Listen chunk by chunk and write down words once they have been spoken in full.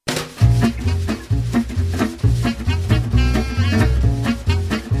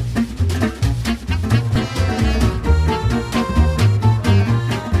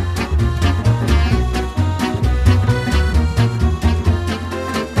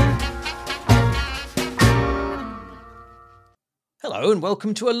Hello and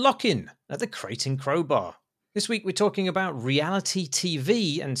welcome to a lock-in at the Crate and Crowbar. This week we're talking about reality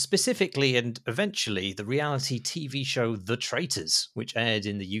TV and specifically and eventually the reality TV show The Traitors, which aired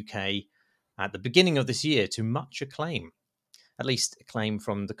in the UK at the beginning of this year to much acclaim. At least acclaim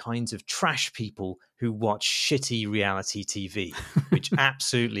from the kinds of trash people who watch shitty reality TV, which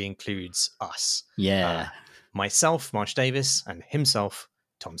absolutely includes us. Yeah. Myself, Marsh Davis, and himself,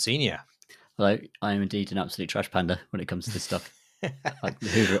 Tom Senior. Hello, I am indeed an absolute trash panda when it comes to this stuff. I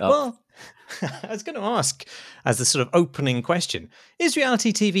hoover it up. Well, I was going to ask, as the sort of opening question, is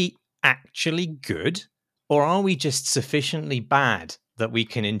reality TV actually good? Or are we just sufficiently bad that we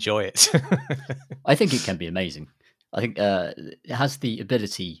can enjoy it? I think it can be amazing. I think it has the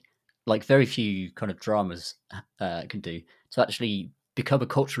ability, like very few kind of dramas can do, to actually become a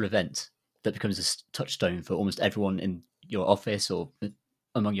cultural event that becomes a touchstone for almost everyone in your office or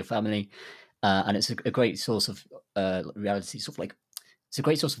among your family. And it's a great source of reality, sort of like it's a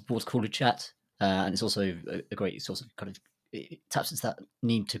great source of water cooler chat, and it's also a great source of kind of it taps into that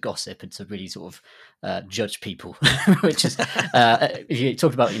need to gossip and to really sort of judge people, which is if you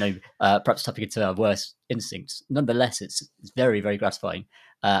talk about perhaps tapping into our worst instincts. Nonetheless, it's very very gratifying,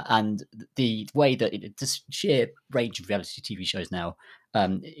 and the way that this sheer range of reality TV shows now.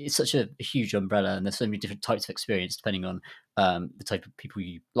 It's such a huge umbrella, and there's so many different types of experience depending on the type of people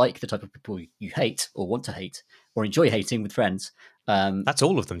you like, the type of people you hate or want to hate or enjoy hating with friends. That's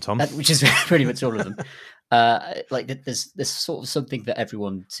all of them, Tom. Which is pretty much all of them. Like there's sort of something for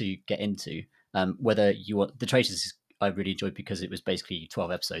everyone to get into. Whether you want The Traitors, I really enjoyed because it was basically 12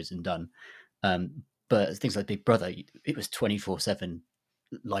 episodes and done. But things like Big Brother, it was 24/7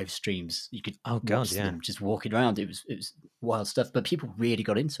 live streams. You could watch them just walking around. It was wild stuff, but people really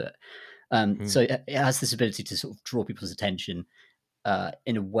got into it. So it has this ability to sort of draw people's attention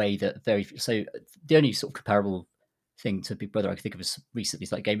in a way that so the only sort of comparable thing to Big Brother I can think of recently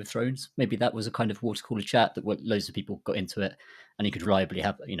is like Game of Thrones. Maybe that was a kind of water cooler chat that loads of people got into it, and you could reliably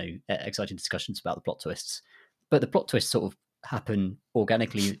have exciting discussions about the plot twists. But the plot twists sort of happen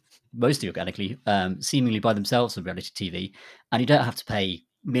organically, mostly organically, seemingly by themselves on reality TV, and you don't have to pay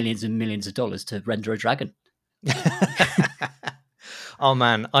millions and millions of dollars to render a dragon. Oh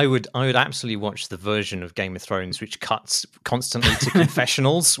man, I would absolutely watch the version of Game of Thrones which cuts constantly to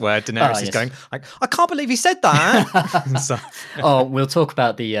confessionals where Daenerys is going like, I can't believe he said that. We'll talk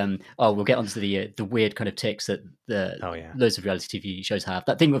about the we'll get onto the weird kind of tics that loads of reality TV shows have.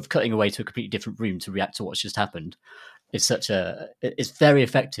 That thing of cutting away to a completely different room to react to what's just happened is it's very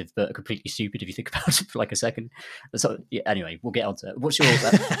effective but completely stupid if you think about it for like a second. So anyway, we'll get onto it. What's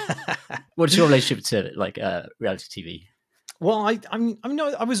your relationship to like reality TV? Well,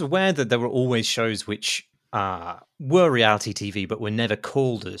 I was aware that there were always shows which were reality TV, but were never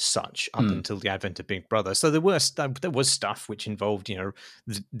called as such up until the advent of Big Brother. So there was stuff which involved,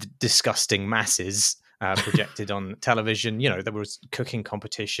 the disgusting masses projected on television. There was cooking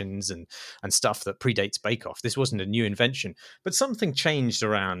competitions and stuff that predates Bake Off. This wasn't a new invention, but something changed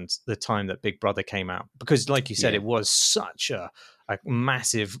around the time that Big Brother came out because, like you said, it was such a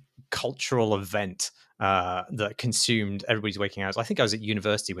massive cultural event that consumed everybody's waking hours. I think I was at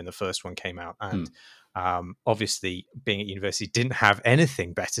university when the first one came out, and obviously being at university didn't have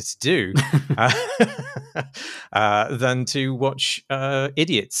anything better to do than to watch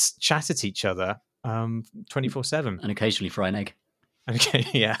idiots chat at each other 24/7 and occasionally fry an egg. Okay,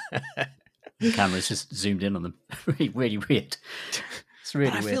 yeah. The camera's just zoomed in on them. Really, really weird. It's really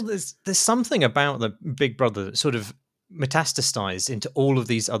weird. I feel there's something about the Big Brother that sort of metastasized into all of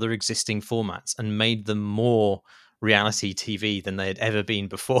these other existing formats and made them more reality TV than they had ever been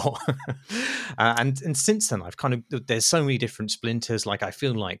before. And since then, I've there's so many different splinters. Like I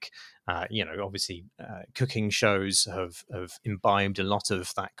feel like, obviously cooking shows have imbibed a lot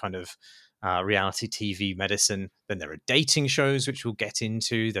of that kind of reality TV medicine. Then there are dating shows, which we'll get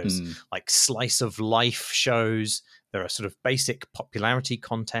into. There's like slice of life shows. There are sort of basic popularity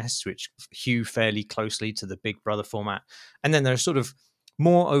contests, which hew fairly closely to the Big Brother format. And then there are sort of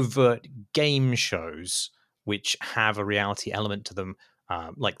more overt game shows, which have a reality element to them,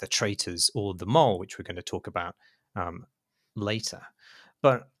 like The Traitors or The Mole, which we're going to talk about later.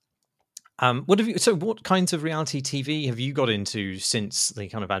 But what kinds of reality TV have you got into since the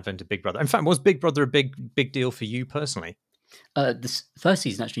kind of advent of Big Brother? In fact, was Big Brother a big deal for you personally? This first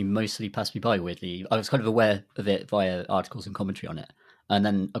season actually mostly passed me by, weirdly. I was kind of aware of it via articles and commentary on it. And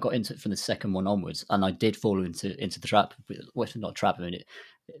then I got into it from the second one onwards, and I did fall into the trap. Well, not trap, I mean,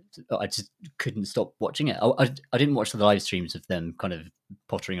 I just couldn't stop watching it. I didn't watch the live streams of them kind of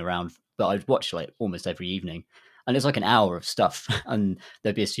pottering around, but I'd watch like almost every evening. And it's like an hour of stuff, and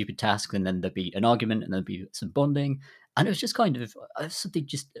there'd be a stupid task, and then there'd be an argument, and there'd be some bonding, and it was just kind of something.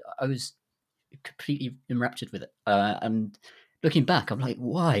 Just I was completely enraptured with it, and looking back, I'm like,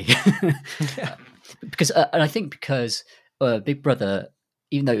 why? Because and I think because Big Brother,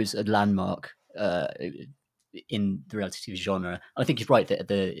 even though it was a landmark in the reality TV genre, I think you're right that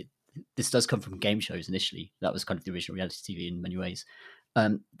this does come from game shows initially. That was kind of the original reality TV in many ways.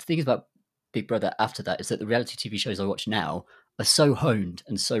 The thing is about Big Brother after that is that the reality TV shows I watch now are so honed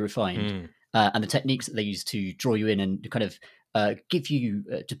and so refined, and the techniques that they use to draw you in and to kind of give you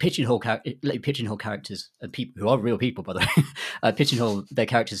to let you pigeonhole characters and people who are real people, by the way, pigeonhole their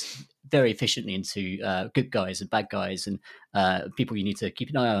characters very efficiently into good guys and bad guys and people you need to keep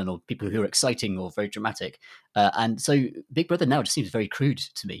an eye on, or people who are exciting or very dramatic. And so Big Brother now just seems very crude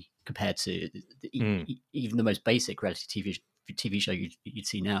to me compared to even the most basic reality TV show you'd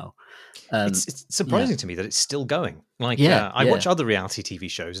see now. It's surprising to me that it's still going. Like, I watch other reality TV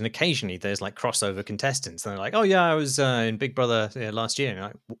shows, and occasionally there's like crossover contestants. And they're like, "Oh yeah, I was in Big Brother last year." And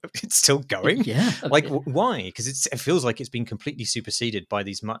I'm like, it's still going. Yeah, Like, why? Because it feels like it's been completely superseded by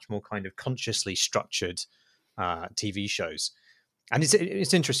these much more kind of consciously structured TV shows. And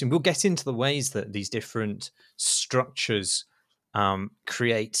it's interesting. We'll get into the ways that these different structures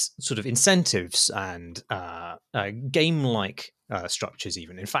create sort of incentives and game-like structures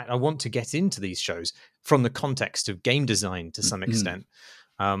even. In fact, I want to get into these shows from the context of game design to some extent.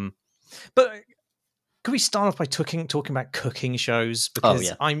 But can we start off by talking about cooking shows?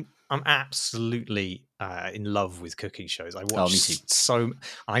 Because I'm absolutely in love with cooking shows. I watch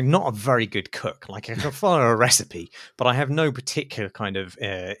I'm not a very good cook. Like, I can follow a recipe, but I have no particular kind of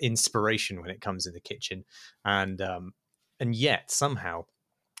inspiration when it comes in the kitchen. And yet somehow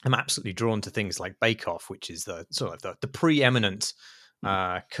I'm absolutely drawn to things like Bake Off, which is the sort of the preeminent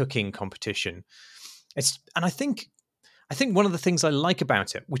cooking competition. And I think one of the things I like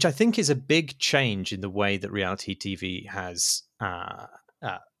about it, which I think is a big change in the way that reality TV has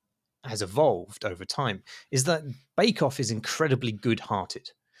evolved over time, is that Bake Off is incredibly good-hearted.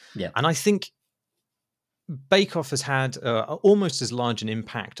 Yeah, and I think Bake Off has had almost as large an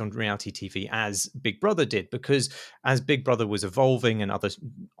impact on reality TV as Big Brother did, because as Big Brother was evolving and other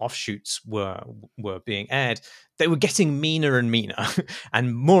offshoots were being aired, they were getting meaner and meaner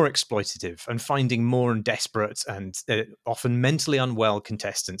and more exploitative, and finding more and desperate and often mentally unwell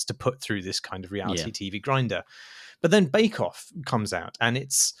contestants to put through this kind of reality TV grinder. But then Bake Off comes out, and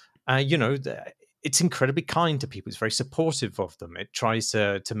it's it's incredibly kind to people. It's very supportive of them. It tries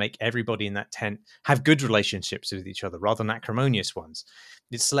to make everybody in that tent have good relationships with each other rather than acrimonious ones.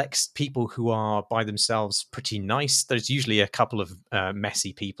 It selects people who are by themselves pretty nice. There's usually a couple of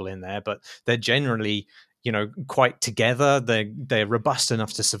messy people in there, but they're generally, quite together. They're robust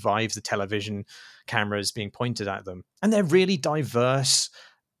enough to survive the television cameras being pointed at them. And they're really diverse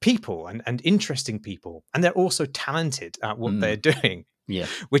people and interesting people. And they're also talented at what they're doing. Yeah,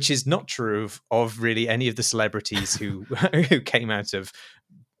 which is not true of really any of the celebrities who came out of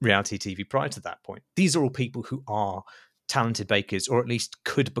reality TV prior to that point. These are all people who are talented bakers, or at least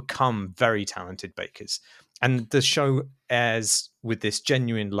could become very talented bakers. And the show airs with this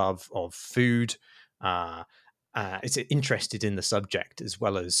genuine love of food. It's interested in the subject as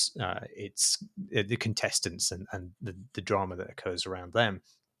well as the contestants and the drama that occurs around them.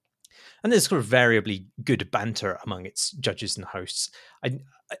 And there's sort of variably good banter among its judges and hosts.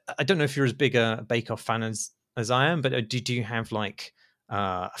 I don't know if you're as big a Bake Off fan as I am, but do you have like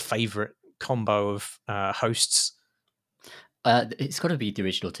a favorite combo of hosts? It's got to be the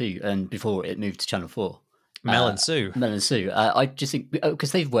original too, and before it moved to Channel 4. Mel and Sue. Mel and Sue. I just think,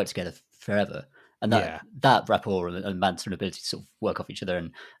 because they've worked together forever, and that rapport and banter and ability to sort of work off each other,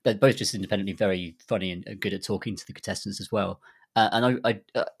 and they're both just independently very funny and good at talking to the contestants as well. And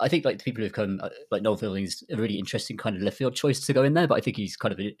I think like the people who've come, like Noel Fielding's a really interesting kind of left field choice to go in there, but I think he's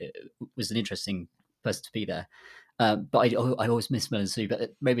kind of was an interesting person to be there. But I always miss Mel and Sue,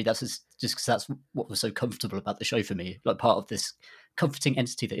 but maybe that's just because that's what was so comfortable about the show for me, like part of this comforting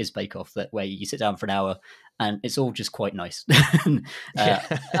entity that is Bake Off, that where you sit down for an hour and it's all just quite nice. And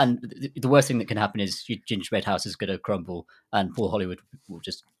the worst thing that can happen is your gingerbread house is going to crumble and Paul Hollywood will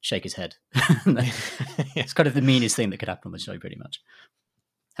just shake his head. It's kind of the meanest thing that could happen on the show, pretty much.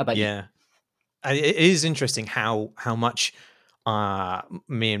 How about you? Yeah, it is interesting how much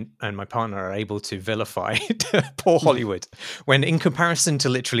me and my partner are able to vilify poor Hollywood, when in comparison to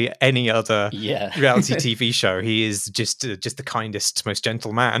literally any other reality TV show, he is just the kindest, most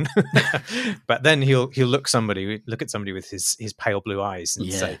gentle man. But then he'll look at somebody with his pale blue eyes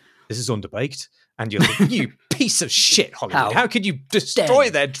and say, "This is underbaked," and you'll think, "You piece of shit, Hollywood! How could you destroy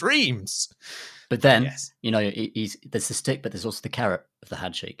their dreams?" But then there's the stick, but there's also the carrot of the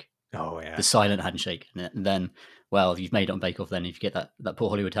handshake. Oh yeah, the silent handshake, and then well, you've made it on Bake Off then if you get that poor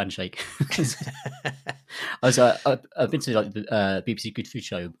Hollywood handshake. I've been to like the BBC Good Food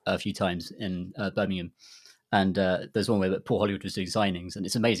Show a few times in Birmingham, and there's one where poor Hollywood was doing signings, and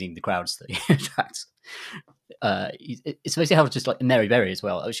it's amazing the crowds that he attracts. It's amazing how just like Mary Berry as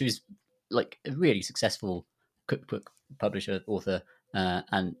well. She was like a really successful cookbook publisher, author,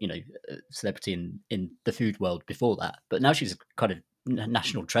 and celebrity in the food world before that. But now she's kind of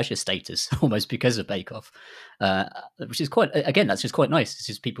national treasure status almost because of Bake Off, which is that's just quite nice. It's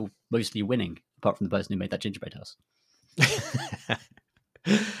just people mostly winning, apart from the person who made that gingerbread house.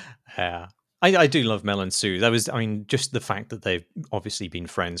 Yeah. I do love Mel and Sue. Just the fact that they've obviously been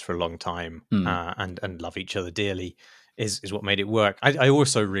friends for a long time and love each other dearly is what made it work. I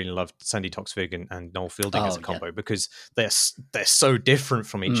also really loved Sandy Toksvig and Noel Fielding as a combo because they're so different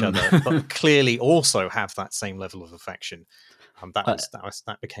from each other, but clearly also have that same level of affection.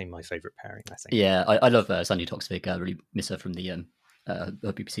 That became my favorite pairing, I think. Yeah, I love Sandy Toksvig. I really miss her from the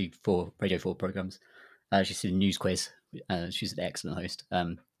BBC 4 Radio 4 programs. She's in News Quiz. She's an excellent host.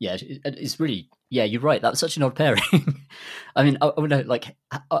 It's really, you're right. That was such an odd pairing. I mean, I know, like,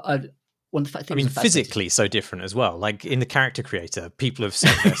 physically so different as well. Like in the Character Creator, people have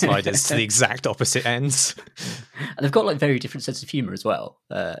set their sliders to the exact opposite ends, and they've got like very different sense of humor as well.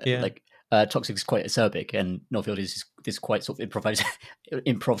 Like Toxic is quite acerbic, and Norfield is this quite sort of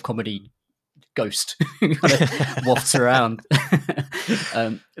improv comedy ghost kind of wafts around,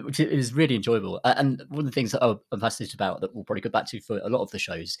 which is really enjoyable. And one of the things that I'm fascinated about that we'll probably go back to for a lot of the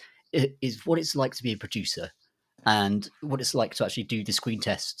shows is what it's like to be a producer and what it's like to actually do the screen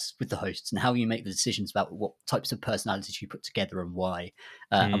tests with the hosts and how you make the decisions about what types of personalities you put together and why,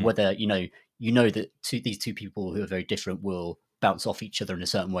 and whether that these two people who are very different will bounce off each other in a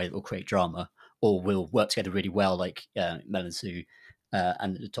certain way that will create drama, or will work together really well, like Mel and Sue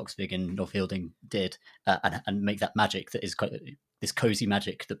and Toksvig and Noel Fielding did, and make that magic that is kind of this cozy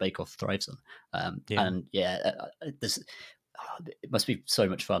magic that Bake Off thrives on. It must be so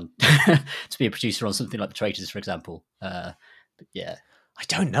much fun to be a producer on something like The Traitors, for example. I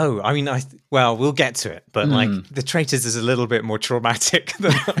don't know. I mean, we'll get to it, but like The Traitors is a little bit more traumatic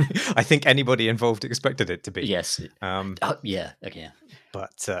than I think anybody involved expected it to be. Yes. But is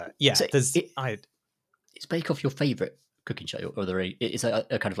Bake Off your favourite cooking show, or is a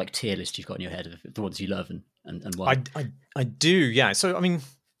kind of like tier list you've got in your head of the ones you love and why? I do, yeah. So I mean,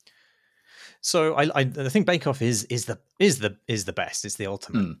 I think Bake Off is the best. It's the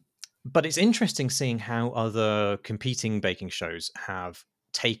ultimate. But it's interesting seeing how other competing baking shows have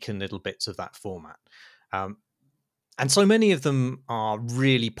taken little bits of that format. And so many of them are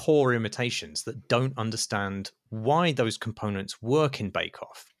really poor imitations that don't understand why those components work in Bake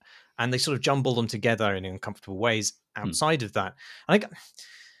Off. And they sort of jumble them together in uncomfortable ways outside of that. And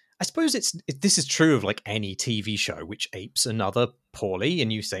I suppose this is true of like any TV show which apes another poorly,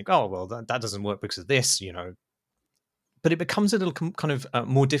 and you think, oh, well, that doesn't work because of this, But it becomes a little kind of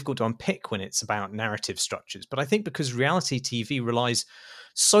more difficult to unpick when it's about narrative structures. But I think because reality TV relies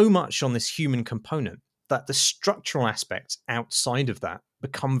so much on this human component that the structural aspects outside of that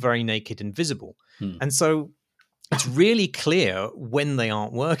become very naked and visible. And so it's really clear when they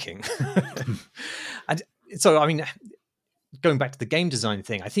aren't working. And so, I mean, going back to the game design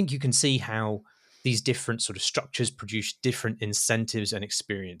thing, I think you can see how these different sort of structures produce different incentives and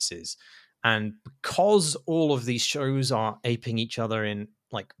experiences. And because all of these shows are aping each other in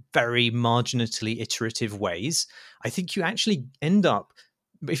like very marginally iterative ways, I think you actually end up,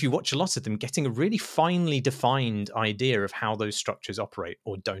 if you watch a lot of them, getting a really finely defined idea of how those structures operate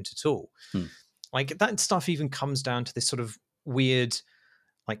or don't at all. Like that stuff even comes down to this sort of weird,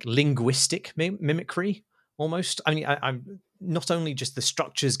 like linguistic mimicry almost. I mean, I'm not only just the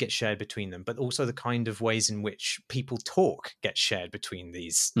structures get shared between them, but also the kind of ways in which people talk get shared between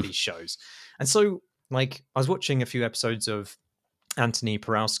these shows. And so, like, I was watching a few episodes of Anthony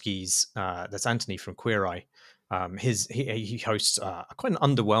Porowski's, that's Anthony from Queer Eye. He hosts quite an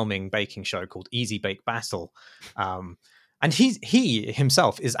underwhelming baking show called Easy Bake Battle. And he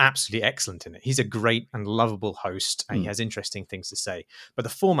himself is absolutely excellent in it. He's a great and lovable host, and he has interesting things to say. But the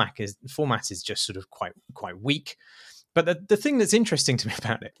format is just sort of quite weak. But the thing that's interesting to me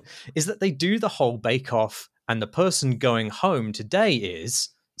about it is that they do the whole Bake Off, and the person going home today is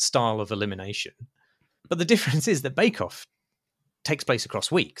style of elimination. But the difference is that Bake Off takes place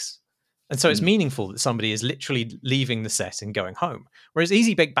across weeks. And so it's meaningful that somebody is literally leaving the set and going home. Whereas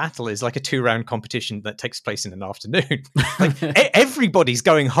Easy Bake Battle is like a 2-round competition that takes place in an afternoon. Like everybody's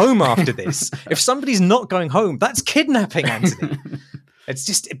going home after this. If somebody's not going home, that's kidnapping, Anthony. It's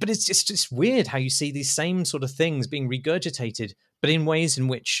just weird how you see these same sort of things being regurgitated, but in ways in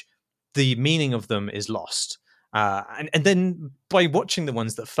which the meaning of them is lost. And then by watching the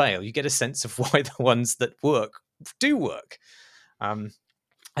ones that fail, you get a sense of why the ones that work do work.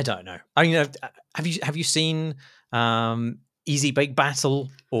 I don't know. I mean, have you seen Easy Bake Battle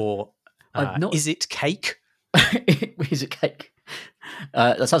or I've not. Is It Cake? Is it cake?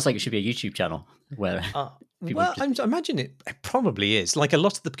 That sounds like it should be a YouTube channel where people Well, I imagine it probably is. Like a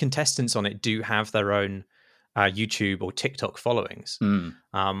lot of the contestants on it do have their own YouTube or TikTok followings.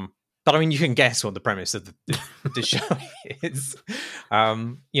 But I mean, you can guess what the premise of the show is.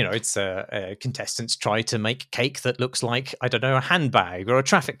 It's contestants try to make cake that looks like, I don't know, a handbag or a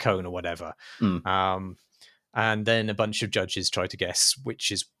traffic cone or whatever. And then a bunch of judges try to guess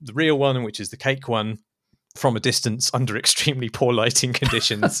which is the real one and which is the cake one from a distance under extremely poor lighting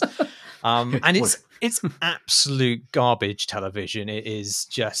conditions. And it's absolute garbage television. It is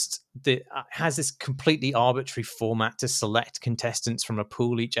just it has this completely arbitrary format to select contestants from a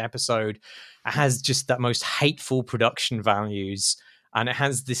pool each episode. It has just that most hateful production values, and it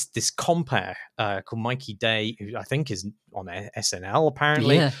has this compere called Mikey Day, who I think is on SNL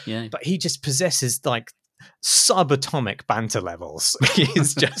apparently. Yeah. But he just possesses like subatomic banter levels. He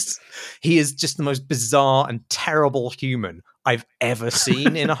is just the most bizarre and terrible human I've ever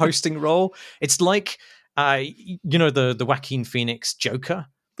seen in a hosting role. It's like the Joaquin Phoenix Joker.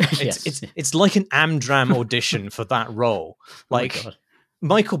 It's like an Amdram audition for that role. Like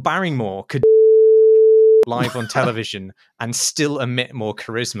Michael Barrymore could live on television and still emit more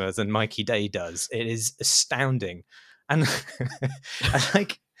charisma than Mikey Day does. It is astounding. And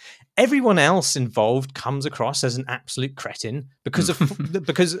like everyone else involved comes across as an absolute cretin because of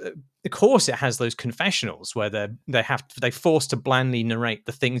course it has those confessionals where they're forced to blandly narrate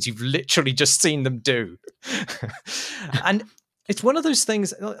the things you've literally just seen them do. And it's one of those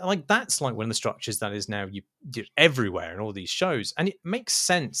things like that's like one of the structures that is now you're everywhere in all these shows, and it makes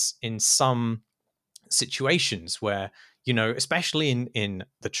sense in some situations where, especially in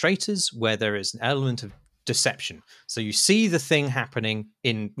The Traitors, where there is an element of deception. So you see the thing happening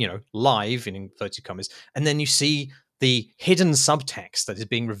in, live in inverted commas, and then you see the hidden subtext that is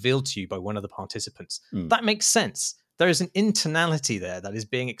being revealed to you by one of the participants. That makes sense. There is an internality there that is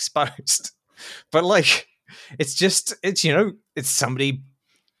being exposed. But like, it's somebody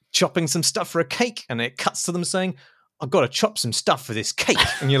chopping some stuff for a cake, and it cuts to them saying, I've got to chop some stuff for this cake.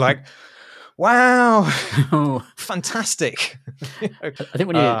 And you're like, wow, fantastic. I think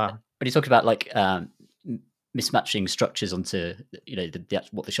when you talk about like mismatching structures onto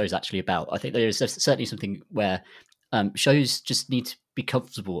what the show's actually about, I think there is certainly something where shows just need to be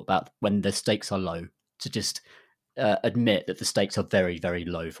comfortable about when the stakes are low, to just admit that the stakes are very, very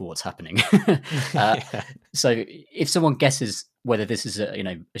low for what's happening. So if someone guesses whether this is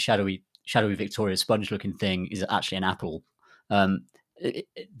a shadowy Victoria sponge looking thing is actually an apple,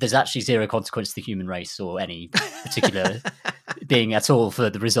 there's actually zero consequence to the human race or any particular being at all for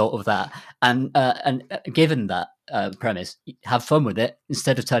the result of that. And given that premise, have fun with it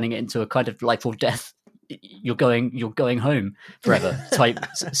instead of turning it into a kind of life or death. You're going home forever type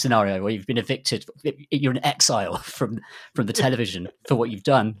scenario where you've been evicted. You're in exile from the television for what you've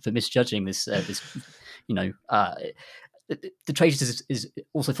done, for misjudging this. The Traitors is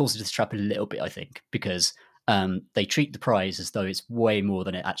also falls into this trap a little bit, I think, because they treat the prize as though it's way more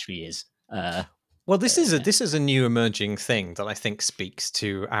than it actually is. Well, this is a new emerging thing that I think speaks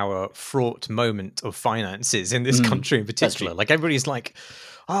to our fraught moment of finances in this country in particular. Like everybody's like,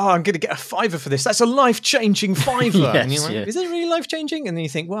 oh, I'm going to get a $5 for this. That's a life-changing $5. Yes, and you're like, is it really life-changing? And then you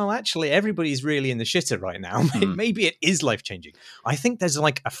think, well, actually, everybody's really in the shitter right now. Maybe it is life-changing. I think there's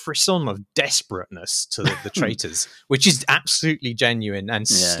like a frisson of desperateness to the Traitors, which is absolutely genuine and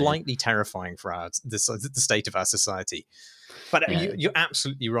slightly terrifying for the state of our society. But you're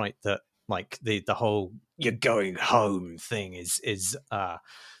absolutely right that like the whole "you're going home" thing is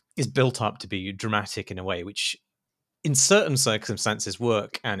built up to be dramatic in a way which, in certain circumstances,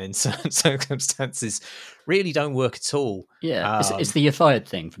 work, and in certain circumstances, really don't work at all. Yeah, it's the "you're fired"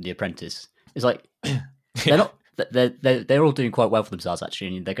 thing from The Apprentice. It's like they're not. They're all doing quite well for themselves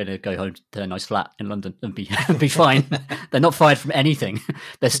actually, and they're going to go home to their nice flat in London and be fine. They're not fired from anything.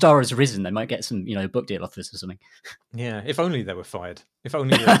 Their star has risen. They might get some book deal offers or something. Yeah, if only they were fired. If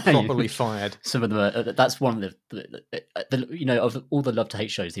only they were properly fired. Some of them are. That's one of the of all the love to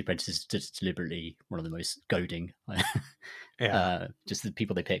hate shows, The Apprentice is just deliberately one of the most goading. Just the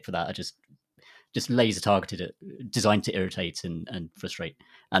people they pick for that are just laser targeted, designed to irritate and frustrate.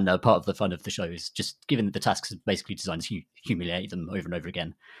 And part of the fun of the show is just given that the tasks are basically designed to humiliate them over and over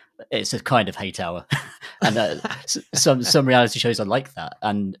again. It's a kind of hate hour. And some reality shows are like that.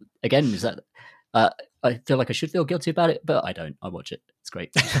 And again, is that I feel like I should feel guilty about it, but I don't. I watch it. It's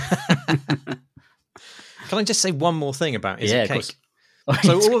great. Can I just say one more thing about Is Yeah, It of course. Cake?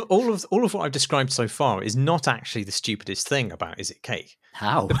 So all of what I've described so far is not actually the stupidest thing about Is It Cake.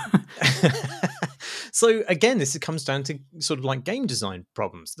 How? So again, this comes down to sort of like game design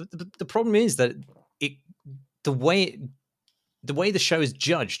problems. The problem is that it the way the show is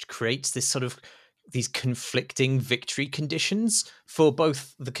judged creates this sort of these conflicting victory conditions for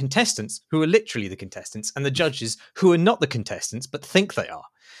both the contestants, who are literally the contestants, and the judges, who are not the contestants but think they are.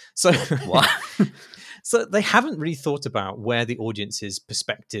 So What? so they haven't really thought about where the audience's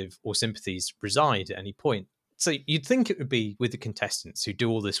perspective or sympathies reside at any point. So you'd think it would be with the contestants who do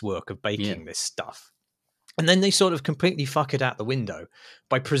all this work of Yeah. baking this stuff. And then they sort of completely fuck it out the window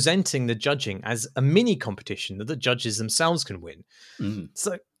by presenting the judging as a mini competition that the judges themselves can win. Mm.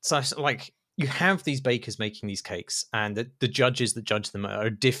 So like you have these bakers making these cakes, and the judges that judge them are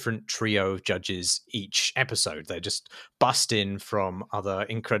a different trio of judges each episode. They just bust in from other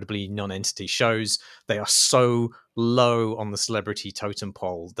incredibly non-entity shows. They are so low on the celebrity totem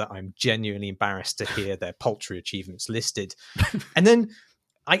pole that I'm genuinely embarrassed to hear their paltry achievements listed. And then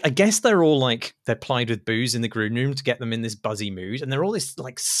I guess they're all like, they're plied with booze in the green room to get them in this buzzy mood, and they're all this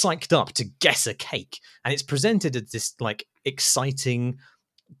like psyched up to guess a cake, and it's presented as this like exciting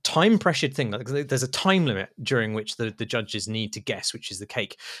time pressured thing. Like there's a time limit during which the judges need to guess which is the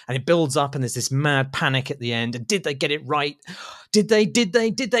cake, and it builds up, and there's this mad panic at the end. And did they get it right? Did they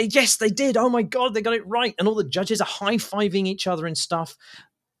yes, they did. Oh my god, they got it right. And all the judges are high-fiving each other and stuff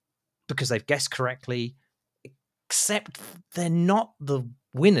because they've guessed correctly, except they're not the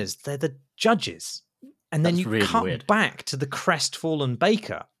winners, they're the judges. And then That's you really cut weird. back to the crestfallen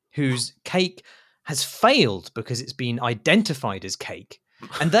baker whose cake has failed because it's been identified as cake,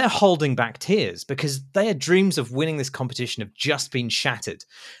 and they're holding back tears because their dreams of winning this competition have just been shattered.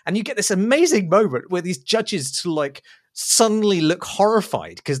 And you get this amazing moment where these judges to like suddenly look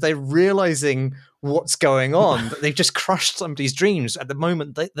horrified because they're realizing what's going on, that they've just crushed somebody's dreams at the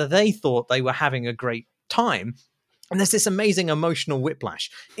moment that they thought they were having a great time. And there's this amazing emotional whiplash.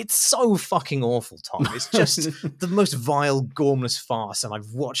 It's so fucking awful, Tom. It's just the most vile, gormless farce, and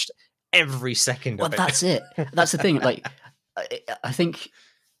I've watched every second of it. Well, that's it. That's the thing. Like, I think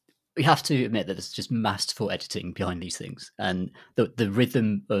we have to admit that there's just masterful editing behind these things, and the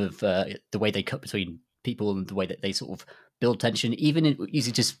rhythm of the way they cut between people and the way that they sort of build tension, even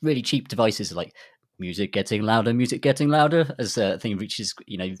using just really cheap devices like music getting louder as the thing reaches,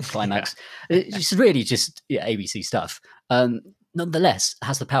 climax. It's just really just ABC stuff. Nonetheless, it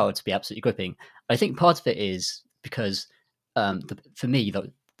has the power to be absolutely gripping. I think part of it is because for me,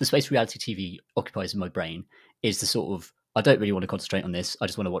 the space reality TV occupies in my brain is the sort of, I don't really want to concentrate on this. I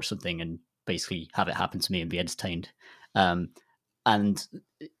just want to watch something and basically have it happen to me and be entertained. And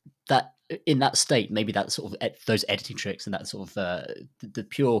that in that state, maybe that sort of those editing tricks and that sort of the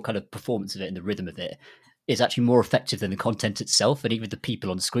pure kind of performance of it and the rhythm of it is actually more effective than the content itself and even the people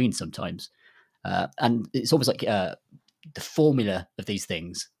on the screen sometimes. And it's almost like the formula of these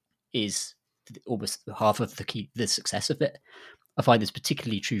things is almost half of the success of it. I find this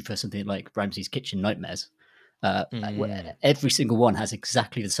particularly true for something like Ramsay's Kitchen Nightmares, where every single one has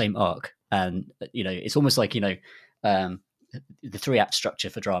exactly the same arc, and it's almost like the 3-act structure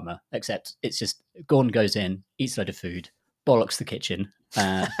for drama, except it's just Gordon goes in, eats a load of food, bollocks the kitchen.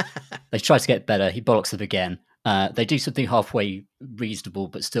 They try to get better, he bollocks them again. They do something halfway reasonable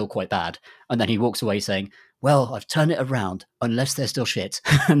but still quite bad, and then he walks away saying, well, I've turned it around unless they're still shit,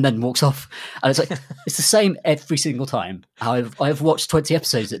 and then walks off. And it's like, it's the same every single time. I've watched 20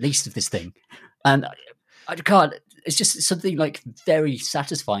 episodes at least of this thing, and I can't, it's just something like very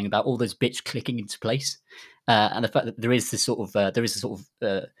satisfying about all those bits clicking into place. And the fact that there is this sort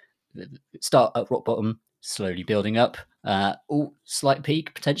of start at rock bottom, slowly building up, slight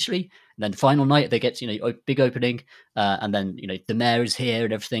peak potentially, and then the final night they get big opening, and then the mayor is here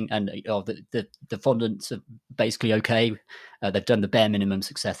and everything, and the fondants are basically okay. They've done the bare minimum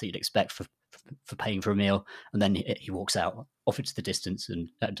success that you'd expect for paying for a meal, and then he walks out off into the distance and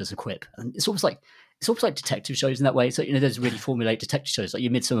does a quip. And it's almost like detective shows in that way. So there's really formulaic detective shows like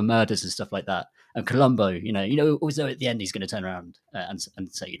your Midsummer Murders and stuff like that, and Columbo. Always know at the end he's going to turn around and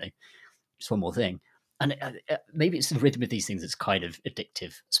say just one more thing. And maybe it's the rhythm of these things that's kind of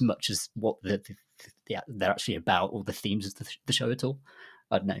addictive as much as what they're actually about, or the themes of the show at all.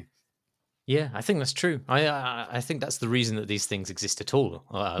 I don't know. Yeah, I think that's true. I think that's the reason that these things exist at all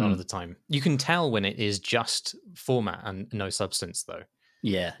a lot of the time. You can tell when it is just format and no substance, though.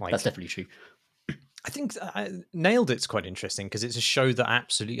 Yeah, Like, that's definitely true. I think Nailed It's quite interesting because it's a show that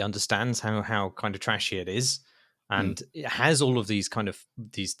absolutely understands how kind of trashy it is. and it has all of these kind of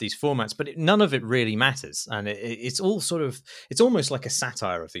these formats, but none of it really matters, and it's all sort of, it's almost like a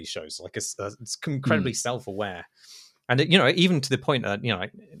satire of these shows, like it's incredibly self-aware. And even to the point that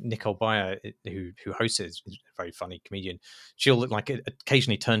like Nicole Byer, who hosts it, is a very funny comedian. She'll like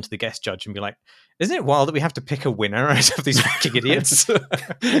occasionally turn to the guest judge and be like, "Isn't it wild that we have to pick a winner out of these fucking idiots?"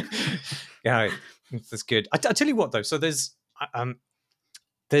 Yeah, that's good. I tell you what though. So there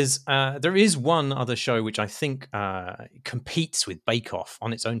is one other show which I think competes with Bake Off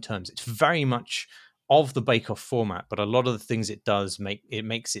on its own terms. It's very much of the Bake Off format, but a lot of the things it does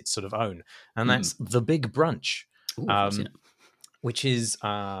makes it sort of own, and that's The Big Brunch. Ooh, I've not seen it. Which is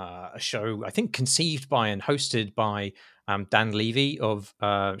a show I think conceived by and hosted by Dan Levy of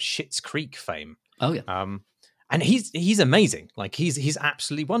Schitt's Creek fame. Oh yeah, and he's amazing. Like he's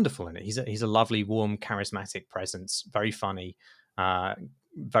absolutely wonderful in it. He's a lovely, warm, charismatic presence. Very funny,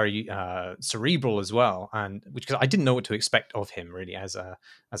 very cerebral as well. And which, because I didn't know what to expect of him really as a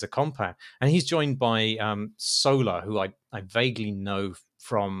compare. And he's joined by Sola, who I vaguely know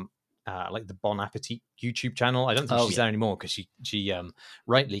from like the Bon Appetit YouTube channel. I don't think she's there anymore because she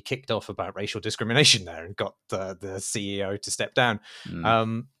rightly kicked off about racial discrimination there and got the CEO to step down.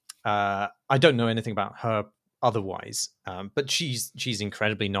 I don't know anything about her otherwise, but she's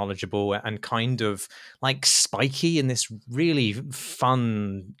incredibly knowledgeable and kind of like spiky in this really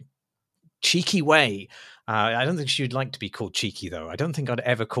fun, cheeky way. I don't think she'd like to be called cheeky, though. I don't think I'd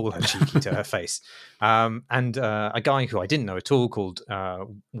ever call her cheeky to her face. And a guy who I didn't know at all called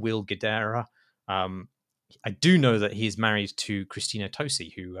Will Guidera. I do know that he's married to Christina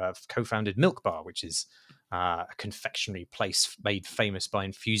Tosi, who co-founded Milk Bar, which is a confectionery place made famous by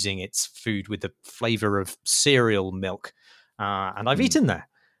infusing its food with the flavor of cereal milk. And I've eaten there,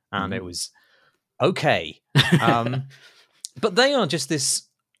 and it was okay. But they are just this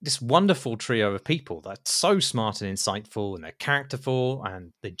wonderful trio of people that's so smart and insightful, and they're characterful,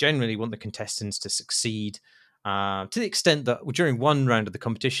 and they generally want the contestants to succeed, to the extent that during one round of the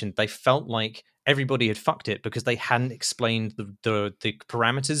competition, they felt like everybody had fucked it because they hadn't explained the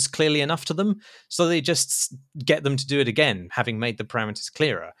parameters clearly enough to them. So they just get them to do it again, having made the parameters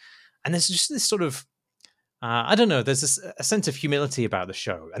clearer. And there's just this sort of, I don't know, there's a sense of humility about the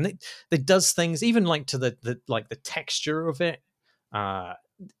show. And it does things, even like to the texture of it.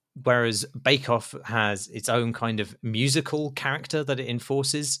 Whereas Bake Off has its own kind of musical character that it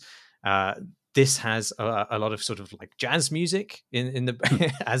enforces. This has a lot of sort of like jazz music in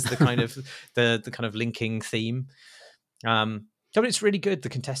the as the kind of the kind of linking theme. But it's really good. The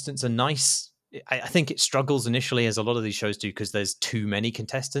contestants are nice. I think it struggles initially, as a lot of these shows do, because there's too many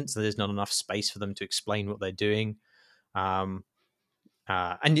contestants, so there's not enough space for them to explain what they're doing. And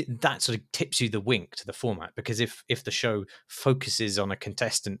that sort of tips you the wink to the format, because if the show focuses on a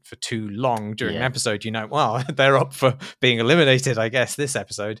contestant for too long during an episode, well, they're up for being eliminated, I guess, this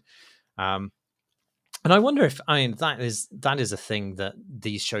episode. And I wonder if that is a thing that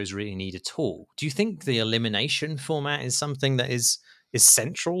these shows really need at all. Do you think the elimination format is something that is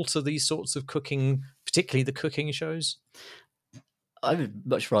central to these sorts of cooking, particularly the cooking shows? I would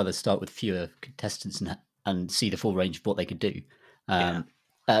much rather start with fewer contestants and see the full range of what they could do.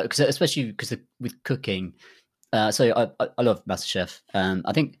 Especially because with cooking, so I love MasterChef.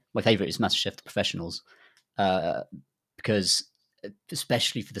 I think my favorite is MasterChef The Professionals, because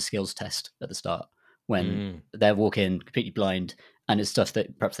especially for the skills test at the start, when they're walking completely blind, and it's stuff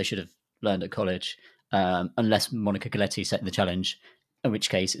that perhaps they should have learned at college, unless Monica Galetti set the challenge, in which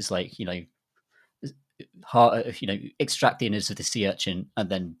case it's like, extract the innards of the sea urchin and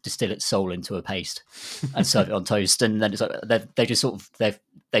then distill its soul into a paste and serve it on toast. And then it's like they just sort of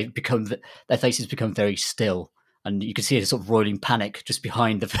they've become, their faces become very still, and you can see a sort of roiling panic just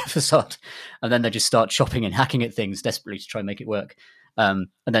behind the facade. And then they just start chopping and hacking at things desperately to try and make it work. And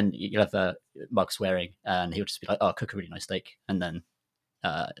then you'll have Mark swearing, and he'll just be like, "Oh, cook a really nice steak," and then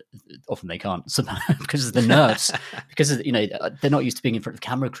often they can't because of the nerves, because they're not used to being in front of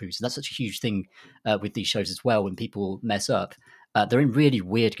camera crews, and that's such a huge thing with these shows as well. When people mess up, they're in really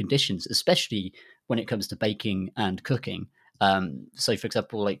weird conditions, especially when it comes to baking and cooking. So, for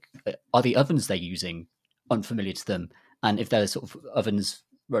example, like, are the ovens they're using unfamiliar to them? And if they're sort of ovens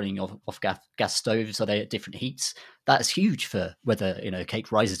running off gas stoves, are they at different heats? That's huge for whether a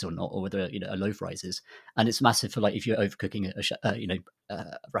cake rises or not, or whether a loaf rises. And it's massive for, like, if you're overcooking a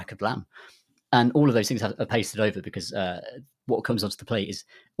rack of lamb. And all of those things are pasted over, because what comes onto the plate is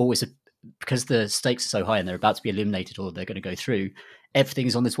always because the stakes are so high and they're about to be eliminated or they're going to go through, everything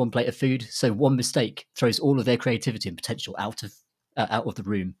is on this one plate of food. So one mistake throws all of their creativity and potential out of the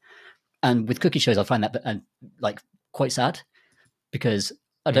room. And with cooking shows, I find that quite sad, because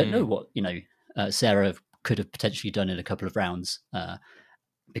I don't know what Sarah could have potentially done in a couple of rounds.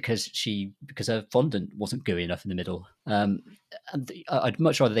 Because her fondant wasn't gooey enough in the middle. I'd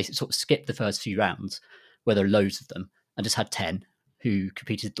much rather they sort of skip the first few rounds, where there are loads of them, and just had 10 who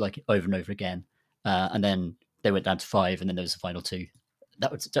competed like over and over again, and then they went down to 5, and then there was the final 2.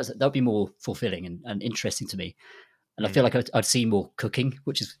 That would be more fulfilling and interesting to me. And I feel like I'd see more cooking,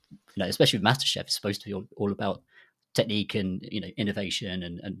 which is, especially with MasterChef, it's supposed to be all about technique and innovation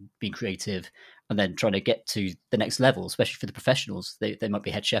and being creative, and then trying to get to the next level, especially for the professionals. They might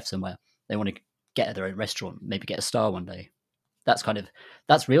be head chef somewhere, they want to get their own restaurant, maybe get a star one day. That's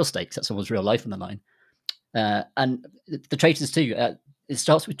real stakes. That's someone's real life on the line. And the Traitors too, it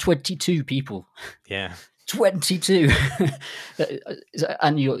starts with 22 people. 22.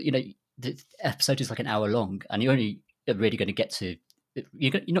 And the episode is like an hour long, and you're only really going to get to,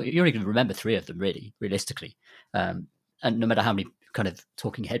 you're only going to remember 3 of them, really, realistically. And no matter how many kind of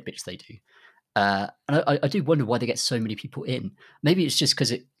talking head bits they do. And I do wonder why they get so many people in. Maybe it's just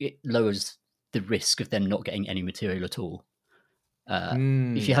because it lowers the risk of them not getting any material at all.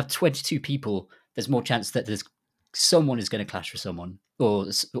 If you have 22 people, there's more chance that someone is going to clash with someone, or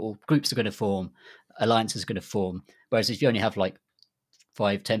groups are going to form, alliances are going to form. Whereas if you only have like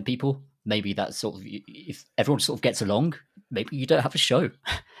 5-10 people, maybe that's sort of, if everyone sort of gets along, maybe you don't have a show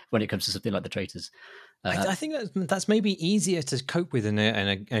when it comes to something like the Traitors. I think that's maybe easier to cope with in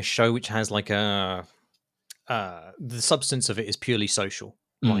a show which has like the substance of it is purely social,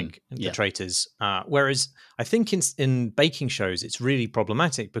 like the Traitors. Whereas I think in baking shows, it's really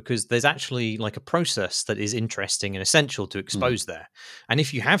problematic because there's actually like a process that is interesting and essential to expose there. And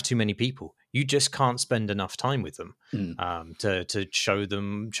if you have too many people, you just can't spend enough time with them to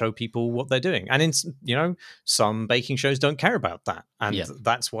show people what they're doing. And in some baking shows don't care about that, and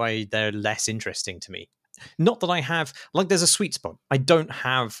that's why they're less interesting to me. Not that I have there's a sweet spot. I don't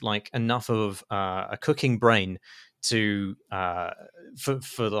have like enough of a cooking brain to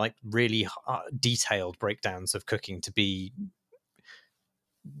for like really detailed breakdowns of cooking to be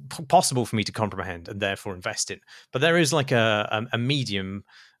possible for me to comprehend and therefore invest in. But there is like a medium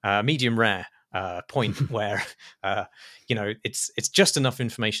rare point where it's just enough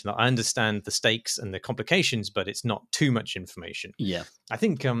information that I understand the stakes and the complications, but it's not too much information. I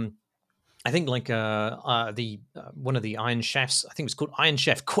think like one of the Iron Chefs, I think it was called Iron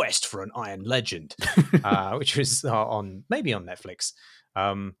Chef Quest for an Iron Legend, which was maybe on Netflix,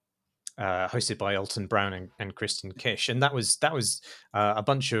 hosted by Alton Brown and Kristen Kish, and that was a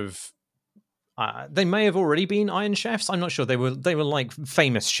bunch of. They may have already been Iron Chefs. I'm not sure. They were like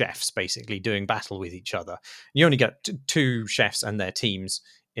famous chefs, basically doing battle with each other. You only get 2 chefs and their teams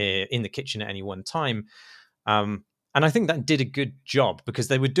in the kitchen at any one time. And I think that did a good job because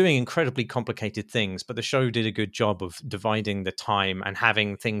they were doing incredibly complicated things, but the show did a good job of dividing the time and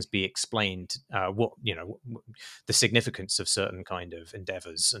having things be explained, the significance of certain kind of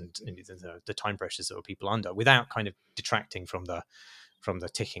endeavors and the time pressures that were people under, without kind of detracting from the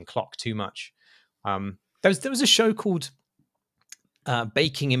ticking clock too much. There was a show called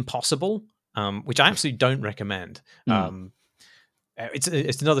Baking Impossible, which I absolutely don't recommend.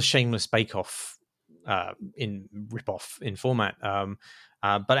 It's another shameless bake-off in rip-off in format,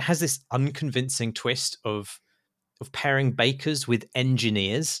 but it has this unconvincing twist of pairing bakers with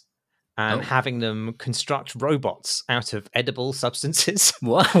engineers and having them construct robots out of edible substances.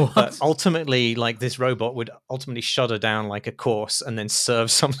 What? But ultimately, like, this robot would ultimately shudder down like a course and then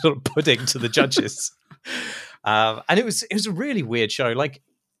serve some sort of pudding to the judges. And it was a really weird show. Like,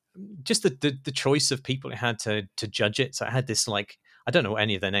 just the choice of people it had to judge it. So it had this, like, I don't know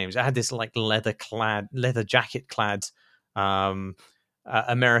any of their names. I had this like leather jacket clad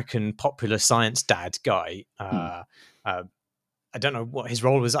American popular science dad guy. I don't know what his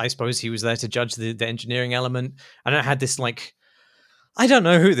role was. I suppose he was there to judge the engineering element. And I had this like, I don't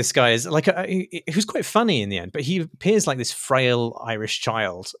know who this guy is. Like, who's quite funny in the end, but he appears like this frail Irish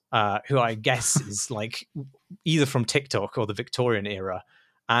child who I guess is like either from TikTok or the Victorian era,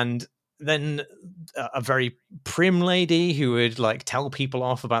 and then a very prim lady who would like tell people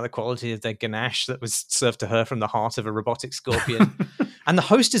off about the quality of their ganache that was served to her from the heart of a robotic scorpion. And the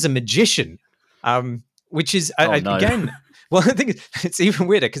host is a magician, which is again. Well, I think it's even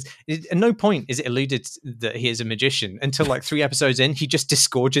weirder because at no point is it alluded that he is a magician until like 3 episodes in. He just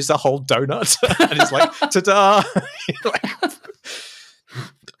disgorges a whole donut and it's like, ta-da!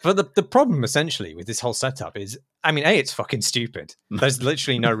 But the problem essentially with this whole setup is, I mean, it's fucking stupid. There's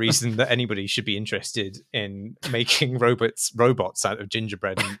literally no reason that anybody should be interested in making robots out of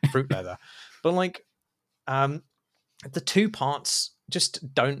gingerbread and fruit leather. But like, the 2 parts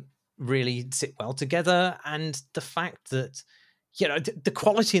just don't really sit well together, and the fact that the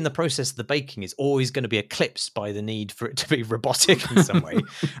quality and the process of the baking is always going to be eclipsed by the need for it to be robotic in some way.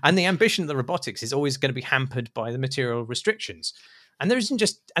 And the ambition of the robotics is always going to be hampered by the material restrictions. And there isn't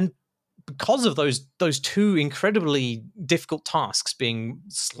just, and because of those two incredibly difficult tasks being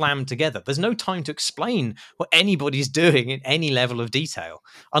slammed together, there's no time to explain what anybody's doing in any level of detail.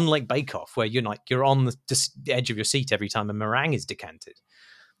 Unlike Bake Off, where you're on the edge of your seat every time a meringue is decanted.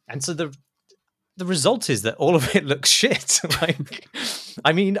 And so the result is that all of it looks shit. Like,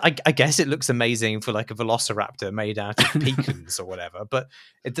 I mean, I guess it looks amazing for like a velociraptor made out of pecans or whatever, but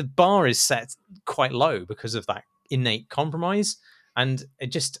the bar is set quite low because of that innate compromise, and it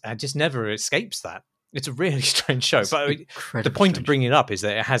just never escapes that. It's a really strange show. But the point of bringing it up is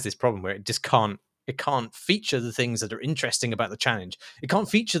that it has this problem where it just can't feature the things that are interesting about the challenge. It can't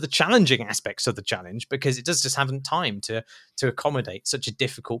feature the challenging aspects of the challenge because it does just haven't time to accommodate such a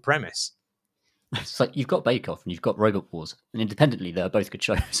difficult premise. It's like you've got Bake Off and you've got Robot Wars, and independently they're both good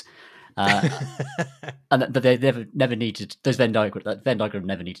shows. And they never needed those Venn diagram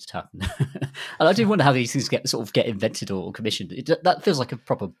never needed to happen. And I do wonder how these things get invented or commissioned. That feels like a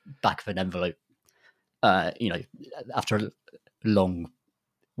proper back of an envelope. After a long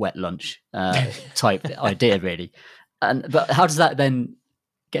wet lunch type idea, really. But how does that then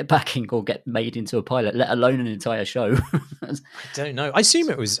get backing or get made into a pilot, let alone an entire show? I don't know. I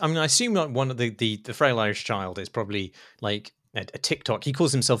assume like one of the frail Irish child is probably like a TikTok. He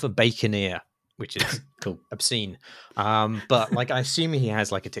calls himself a baconeer, which is cool, obscene. But like, I assume he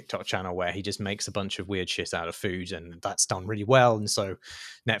has like a TikTok channel where he just makes a bunch of weird shit out of food, and that's done really well. And so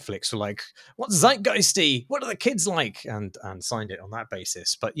Netflix were like, "What's zeitgeisty? What are the kids like?" and signed it on that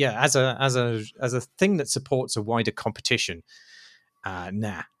basis. But yeah, as a thing that supports a wider competition,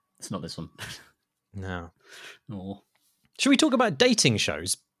 nah, it's not this one. No. Oh. Should we talk about dating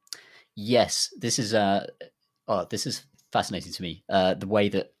shows? Yes, this is fascinating to me. The way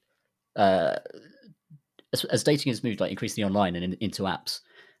that as dating has moved like increasingly online and into apps,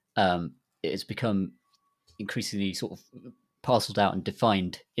 it's become increasingly sort of parceled out and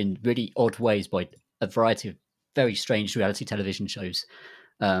defined in really odd ways by a variety of very strange reality television shows.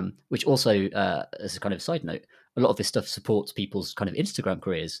 Which also, as a kind of side note, a lot of this stuff supports people's kind of Instagram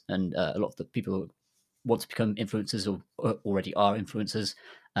careers, and a lot of the people who want to become influencers or already are influencers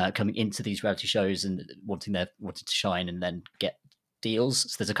coming into these reality shows and wanting to shine and then get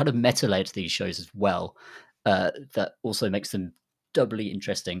deals. So there's a kind of meta layer to these shows as well that also makes them doubly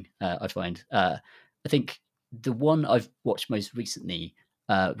interesting, I find. I think the one I've watched most recently,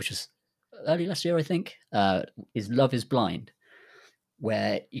 which was early last year, I think, is Love is Blind,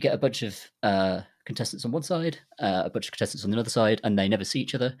 where you get a bunch of contestants on one side, a bunch of contestants on the other side, and they never see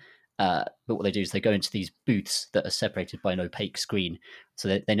each other. But what they do is they go into these booths that are separated by an opaque screen.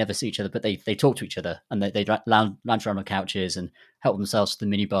 So they never see each other, but they talk to each other, and they lounge around on couches and help themselves to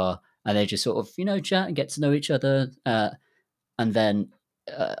the minibar, and they just sort of, chat and get to know each other. And then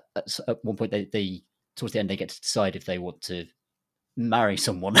at one point, they towards the end, they get to decide if they want to marry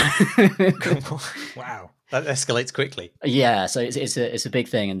someone. Wow, that escalates quickly. Yeah, so it's a big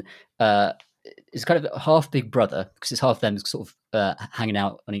thing, and it's kind of half Big Brother because it's half them sort of hanging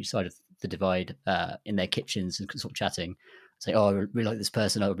out on each side of the divide in their kitchens and sort of chatting, say, "Oh, I really like this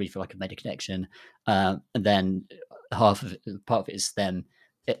person. I really feel like I've made a connection," and then part of it is them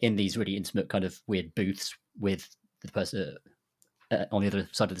in these really intimate kind of weird booths with the person on the other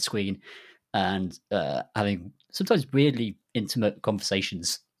side of the screen, and having sometimes weirdly intimate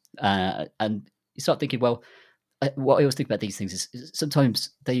conversations, and you start thinking, well, what I always think about these things is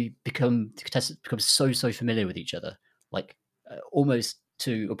sometimes the contestants become so familiar with each other, like almost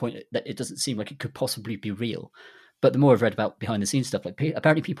to a point that it doesn't seem like it could possibly be real. But the more I've read about behind the scenes stuff, like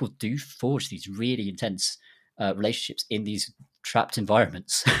apparently people do forge these really intense relationships in these trapped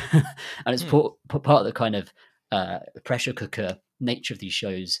environments, and it's part of the kind of pressure cooker nature of these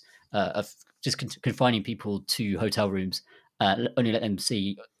shows, of just confining people to hotel rooms, only let them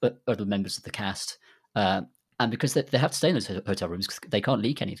see other members of the cast. And because they have to stay in those hotel rooms because they can't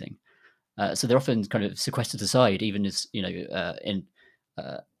leak anything. So they're often kind of sequestered aside, even as, in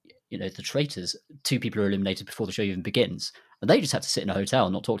The Traitors, 2 people are eliminated before the show even begins. And they just have to sit in a hotel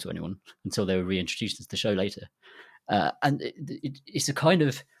and not talk to anyone until they were reintroduced into the show later. And it's a kind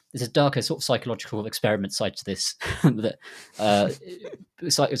of, there's a darker sort of psychological experiment side to this that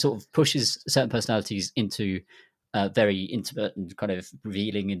it sort of pushes certain personalities into very intimate and kind of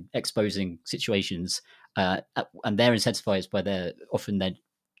revealing and exposing situations, and they're incentivized by their often their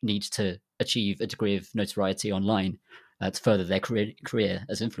need to achieve a degree of notoriety online to further their career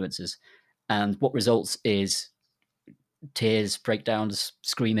as influencers. And what results is tears, breakdowns,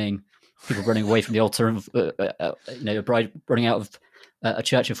 screaming, people running away from the altar, and a bride running out of a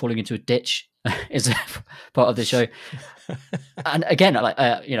church and falling into a ditch is part of the show. And again,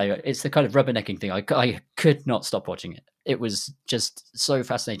 it's the kind of rubbernecking thing. I could not stop watching it. It was just so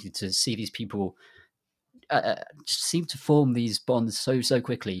fascinating to see these people just seem to form these bonds so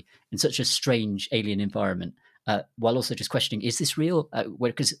quickly in such a strange alien environment, while also just questioning, is this real?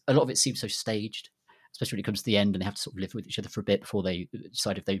 Because a lot of it seems so staged, especially when it comes to the end and they have to sort of live with each other for a bit before they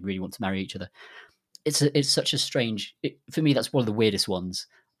decide if they really want to marry each other. It's such a strange, for me, that's one of the weirdest ones.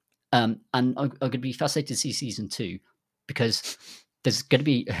 And I'm going to be fascinated to see season 2, because there's going to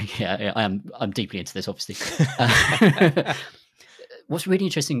be, I'm deeply into this, obviously. What's really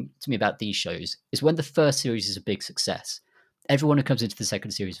interesting to me about these shows is when the first series is a big success, everyone who comes into the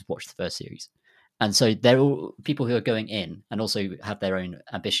second series has watched the first series. And so they're all people who are going in and also have their own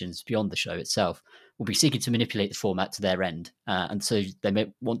ambitions beyond the show itself, will be seeking to manipulate the format to their end. And so they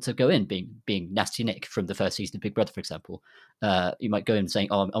may want to go in being Nasty Nick from the first season of Big Brother, for example. You might go in saying,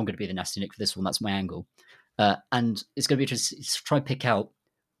 oh, I'm going to be the Nasty Nick for this one. That's my angle. And it's going to be interesting to try and pick out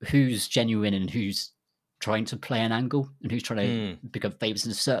who's genuine and who's trying to play an angle and who's trying to become famous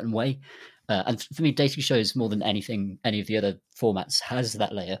in a certain way. And for me, dating shows, more than anything, any of the other formats, has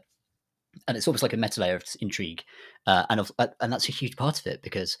that layer. And it's almost like a meta layer of intrigue. And that's a huge part of it,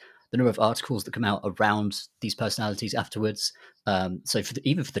 because the number of articles that come out around these personalities afterwards. So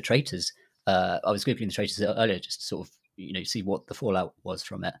even for the traitors, I was Googling the traitors earlier just to sort of see what the fallout was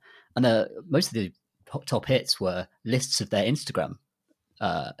from it. And most of the top hits were lists of their Instagram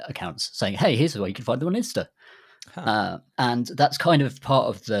accounts saying, hey, here's where you can find them on Insta. And that's kind of part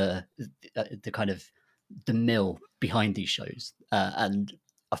of the kind of the mill behind these shows. And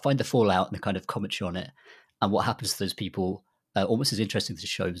I find the fallout and the kind of commentary on it and what happens to those people almost as interesting as the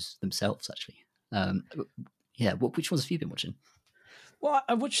shows themselves, actually. Which ones have you been watching? Well,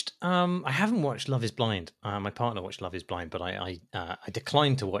 I watched. I haven't watched Love Is Blind. My partner watched Love Is Blind, but I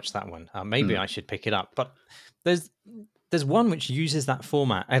declined to watch that one. Maybe I should pick it up. But there's one which uses that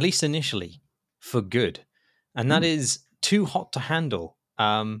format, at least initially, for good, and that is Too Hot to Handle,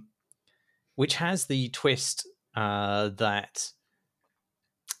 which has the twist that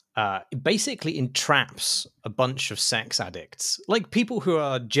it basically entraps a bunch of sex addicts, like people who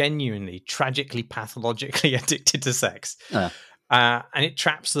are genuinely, tragically, pathologically addicted to sex. And it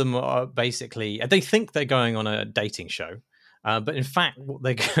traps them basically. They think they're going on a dating show, but in fact, what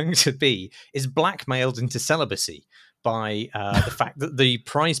they're going to be is blackmailed into celibacy by the fact that the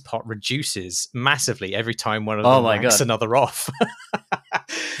prize pot reduces massively every time one of them whacks another off.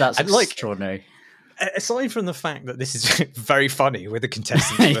 That's extraordinary. Aside from the fact that this is very funny, where the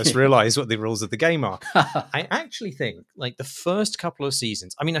contestants first realize what the rules of the game are, I actually think, like, the first couple of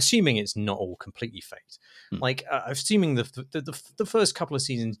seasons, I mean, assuming it's not all completely faked, like, assuming the first couple of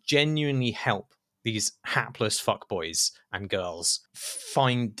seasons genuinely help these hapless fuckboys and girls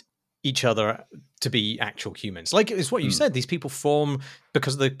find each other to be actual humans. Like, it's what you said, these people form,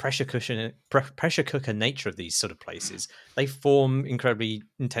 because of the pressure cooker nature of these sort of places, they form incredibly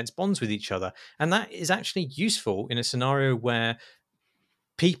intense bonds with each other. And that is actually useful in a scenario where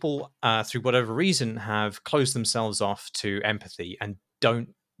people, through whatever reason, have closed themselves off to empathy and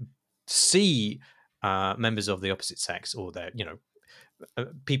don't see members of the opposite sex or their,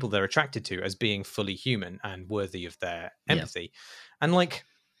 people they're attracted to as being fully human and worthy of their empathy. And like,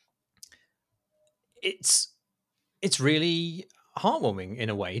 it's really heartwarming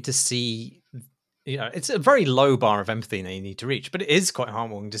in a way to see, it's a very low bar of empathy that you need to reach, but it is quite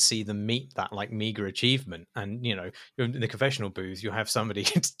heartwarming to see them meet that like meager achievement. And you're in the confessional booth, you have somebody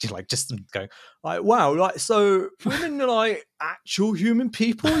like just going like, wow, like, so women are like actual human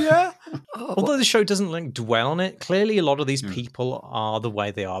people, yeah. Although the show doesn't like dwell on it, clearly a lot of these people are the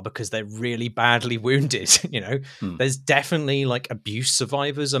way they are because they're really badly wounded. There's definitely like abuse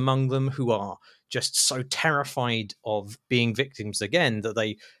survivors among them who are just so terrified of being victims again that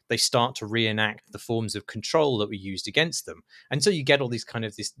they start to reenact the forms of control that were used against them. And so you get all these kind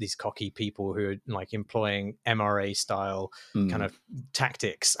of these cocky people who are like employing MRA style kind of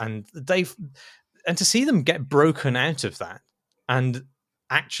tactics, and to see them get broken out of that and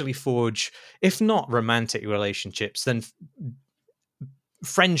actually forge, if not romantic relationships, then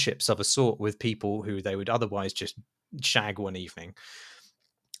friendships of a sort with people who they would otherwise just shag one evening.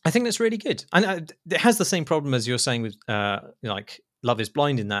 I think that's really good. And it has the same problem as you're saying with like Love Is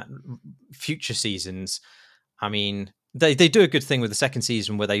Blind, in that future seasons, I mean, they do a good thing with the second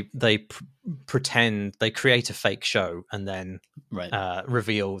season where they pretend, they create a fake show and then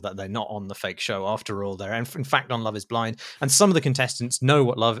reveal that they're not on the fake show after all. They're in fact on Love Is Blind. And some of the contestants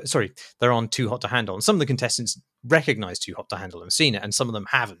know they're on Too Hot to Handle. And some of the contestants recognize Too Hot to Handle and seen it, and some of them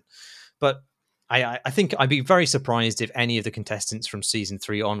haven't. But I think I'd be very surprised if any of the contestants from season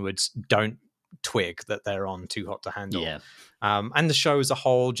 3 onwards don't twig that they're on Too Hot to Handle. Yeah. And the show as a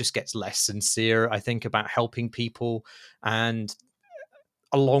whole just gets less sincere, I think, about helping people. And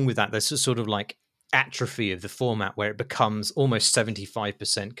along with that, there's a sort of like atrophy of the format where it becomes almost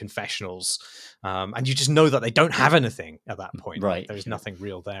 75% confessionals. And you just know that they don't have anything at that point. Right. Like, there's nothing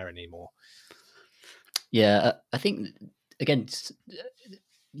real there anymore. Yeah, I think, again,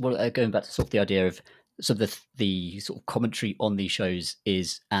 going back to sort of the idea of sort of the sort of commentary on these shows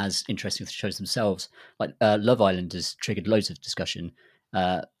is as interesting as the shows themselves. Like Love Island has triggered loads of discussion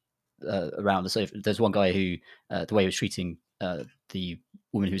around. So there's one guy who, the way he was treating the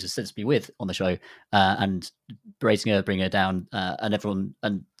woman who's ostensibly with on the show and berating her, bringing her down, and everyone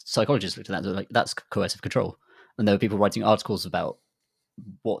and psychologists looked at that and were like, that's coercive control. And there were people writing articles about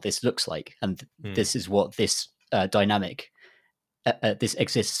what this looks like, and this is what this dynamic this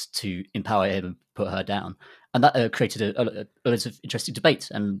exists to empower him and put her down, and that created loads of interesting debate,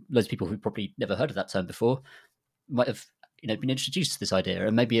 and loads of people who probably never heard of that term before might have been introduced to this idea,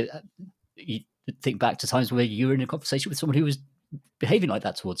 and maybe you think back to times where you were in a conversation with someone who was behaving like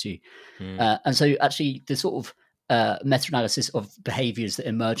that towards you, and so actually the sort of meta-analysis of behaviors that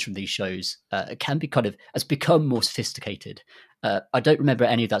emerge from these shows can be has become more sophisticated. I don't remember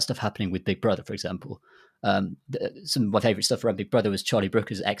any of that stuff happening with Big Brother, for example. Some of my favorite stuff around Big Brother was Charlie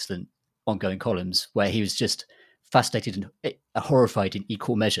Brooker's excellent ongoing columns, where he was just fascinated and horrified in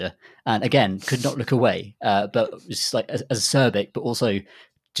equal measure, and again could not look away, but was just like as acerbic, but also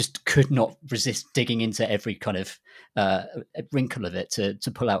just could not resist digging into every kind of wrinkle of it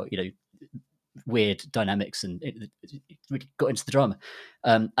to pull out weird dynamics, and it really got into the drama.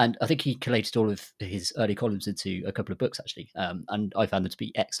 And I think he collated all of his early columns into a couple of books, actually. And I found them to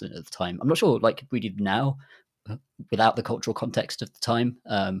be excellent at the time. I'm not sure, like reading now, without the cultural context of the time,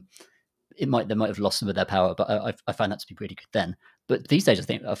 they might have lost some of their power, but I found that to be pretty good then. But these days,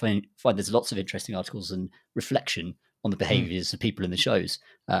 I find there's lots of interesting articles and reflection on the behaviours of people in the shows.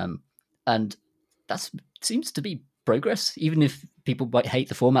 And that seems to be progress, even if people might hate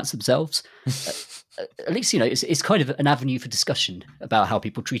the formats themselves. At least it's kind of an avenue for discussion about how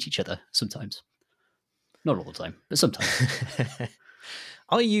people treat each other sometimes. Not all the time, but sometimes.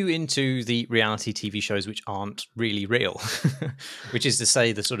 Are you into the reality TV shows which aren't really real? Which is to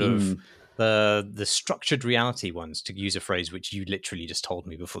say, the sort of the structured reality ones, to use a phrase which you literally just told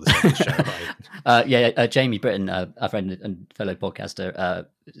me before the show, right? Jamie Britton, our friend and fellow podcaster,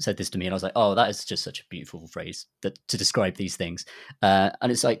 said this to me, and I was like, "Oh, that is just such a beautiful phrase to describe these things."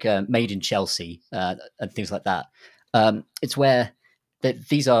 And it's like Made in Chelsea and things like that. It's where they're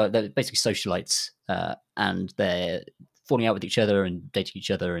basically socialites, and they're falling out with each other and dating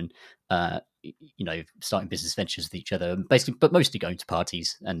each other, and starting business ventures with each other, basically, but mostly going to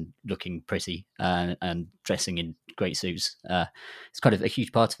parties and looking pretty and dressing in great suits. It's kind of a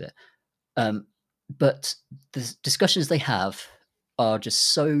huge part of it. But the discussions they have are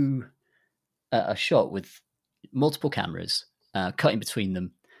just so shot with multiple cameras cutting between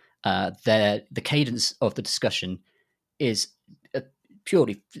them. The cadence of the discussion is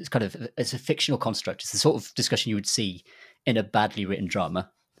purely, it's a fictional construct. It's the sort of discussion you would see in a badly written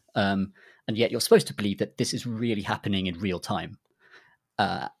drama. And yet you're supposed to believe that this is really happening in real time.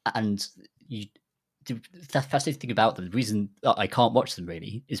 And the fascinating thing about them, the reason that I can't watch them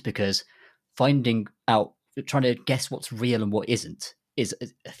really, is because trying to guess what's real and what isn't is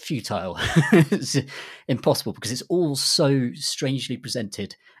futile. It's impossible, because it's all so strangely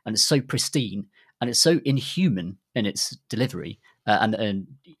presented, and it's so pristine, and it's so inhuman in its delivery. And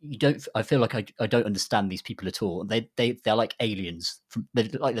you don't. I feel like I don't understand they're people at all. They're like aliens.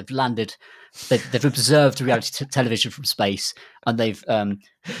 They've landed. They've observed reality television from space, and they've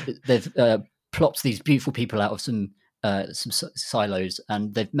plopped these beautiful people out of some silos,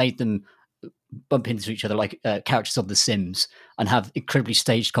 and they've made them bump into each other like characters of The Sims, and have incredibly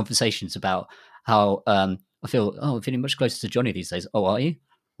staged conversations about how I'm feeling much closer to Johnny these days. Oh, are you?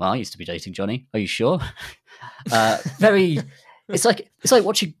 Well, I used to be dating Johnny. Are you sure? Very. It's like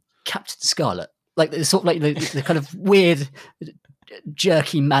watching Captain Scarlet. Like it's sort of like the kind of weird,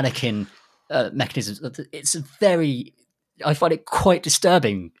 jerky mannequin mechanisms. It's I find it quite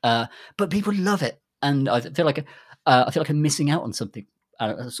disturbing, but people love it, and I feel like I'm missing out on something.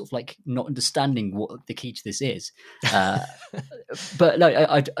 Sort of like not understanding what the key to this is. But no,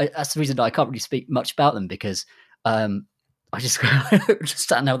 I that's the reason that I can't really speak much about them, because I don't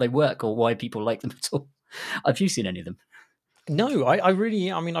understand how they work or why people like them at all. Have you seen any of them? No, I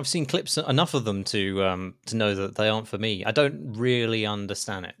mean, I've seen clips enough of them to know that they aren't for me. I don't really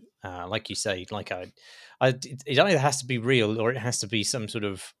understand it. Like you say, like it either has to be real or it has to be some sort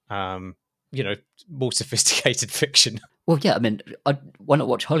of more sophisticated fiction. Well, yeah, I mean, why not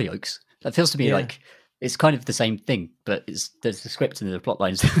watch Hollyoaks? That feels to me like it's kind of the same thing, but there's the script and the plot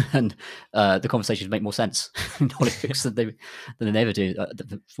lines, and the conversations make more sense in Hollyoaks than they ever do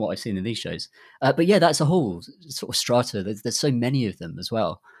from what I've seen in these shows. But yeah, that's a whole sort of strata. There's so many of them as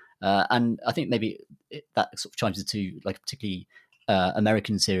well, and I think maybe that sort of chimes into like a particularly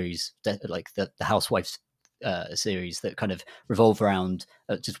American series, like the Housewives series that kind of revolve around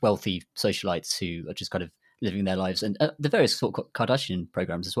just wealthy socialites who are just kind of living their lives, and the various sort of Kardashian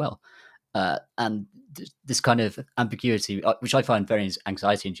programs as well. And this kind of ambiguity, which I find very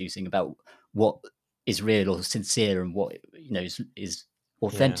anxiety-inducing about what is real or sincere and what is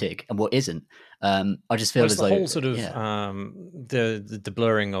authentic and what isn't. I just feel it's as the though whole sort of the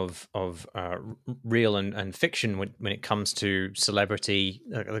blurring of real and fiction when it comes to celebrity,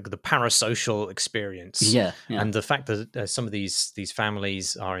 the parasocial experience, and the fact that some of these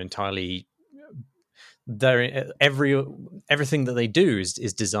families are entirely everything that they do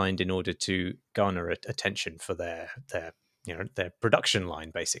is designed in order to garner attention for their production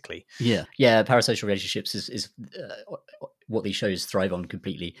line, basically. Parasocial relationships is what these shows thrive on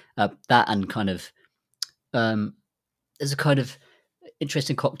completely. That and kind of there's a kind of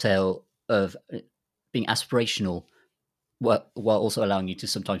interesting cocktail of being aspirational while also allowing you to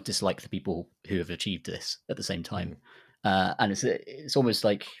sometimes dislike the people who have achieved this at the same time. And it's almost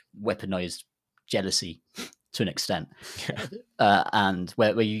like weaponized jealousy to an extent. And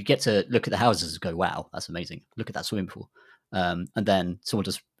where you get to look at the houses and go, wow, that's amazing, look at that swimming pool, and then someone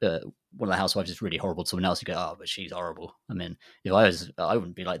does one of the housewives is really horrible to someone else, you go, oh, but she's horrible. I mean, if I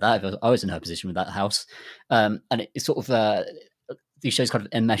wouldn't be like that if I was in her position with that house. And it's sort of these shows kind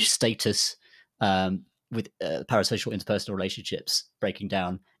of enmesh status with parasocial interpersonal relationships breaking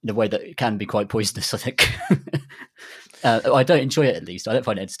down in a way that can be quite poisonous, I think. I don't enjoy it, at least. I don't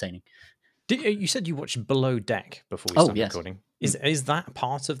find it entertaining. You said you watched Below Deck before we started recording. Is that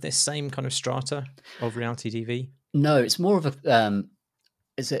part of this same kind of strata of reality TV? No, it's more of a...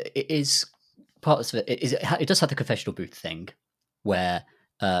 it is part of it. It does have the confessional booth thing where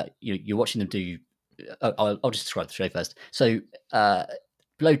you're watching them do... I'll just describe the show first. So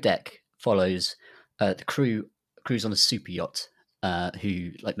Below Deck follows the crews on a super yacht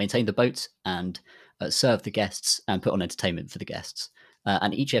who like maintain the boat and serve the guests and put on entertainment for the guests.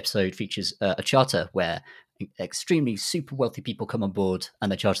 And each episode features a charter where extremely super wealthy people come on board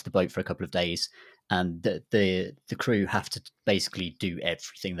and they charter the boat for a couple of days, and the crew have to basically do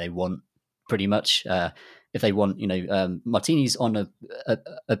everything they want, pretty much. If they want, martinis on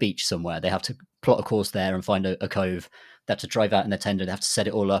a beach somewhere, they have to plot a course there and find a cove. They have to drive out in their tender. They have to set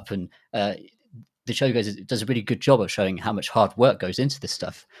it all up, and the show does a really good job of showing how much hard work goes into this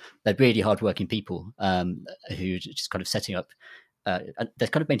stuff. They're really hardworking people who just kind of setting up. They're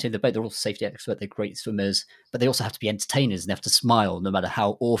kind of maintaining the boat. They're all safety experts. They're great swimmers, but they also have to be entertainers and they have to smile no matter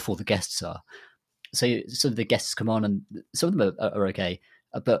how awful the guests are. So some of the guests come on and some of them are okay,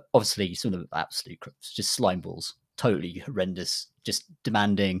 but obviously some of them are absolute just slime balls, totally horrendous, just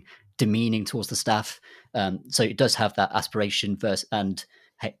demanding, demeaning towards the staff. So it does have that aspiration and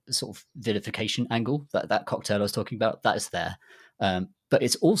sort of vilification angle, that cocktail I was talking about, that is there. But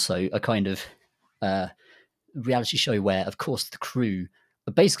it's also a kind of reality show where, of course, the crew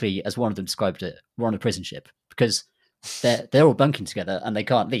are basically, as one of them described it, we're on a prison ship because they're all bunking together and they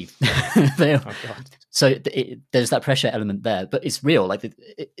can't leave. So there's that pressure element there, but it's real. Like the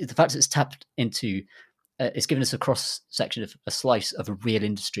fact that it's tapped into, it's given us a cross section of a slice of a real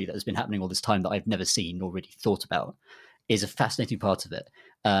industry that has been happening all this time that I've never seen or really thought about, is a fascinating part of it.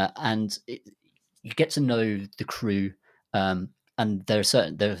 And you get to know the crew, and there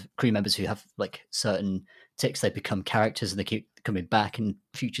are crew members who have like certain ticks. They become characters and they keep coming back in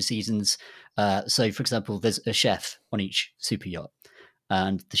future seasons. So, for example, there's a chef on each super yacht,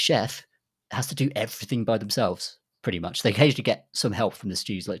 and the chef has to do everything by themselves, pretty much. They occasionally get some help from the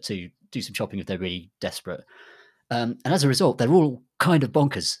stews, like to do some shopping if they're really desperate. And as a result, they're all kind of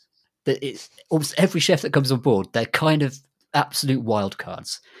bonkers. Almost every chef that comes on board, they're kind of absolute wild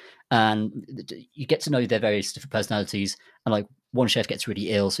cards. And you get to know their various different personalities. And like one chef gets really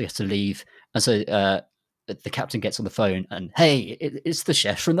ill, so he has to leave. And so the captain gets on the phone and, hey, it's the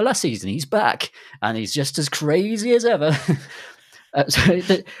chef from the last season. He's back and he's just as crazy as ever.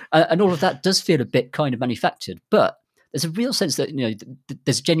 And all of that does feel a bit kind of manufactured, but there's a real sense that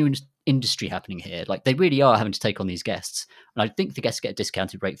there's a genuine industry happening here. Like they really are having to take on these guests, and I think the guests get a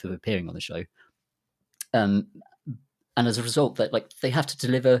discounted rate for appearing on the show. And as a result, that like they have to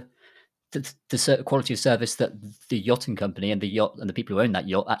deliver the quality of service that the yachting company and the yacht and the people who own that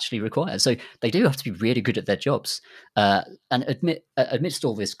yacht actually require. So they do have to be really good at their jobs, and amidst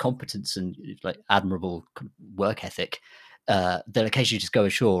all this competence and like admirable work ethic, they'll occasionally just go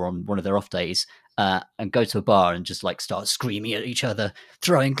ashore on one of their off days and go to a bar and just like start screaming at each other,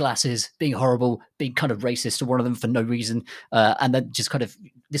 throwing glasses, being horrible, being kind of racist to one of them for no reason, and then just kind of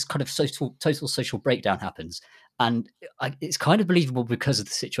this kind of total social breakdown happens. And it's kind of believable because of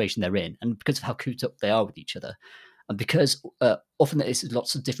the situation they're in and because of how cooped up they are with each other. And because often it's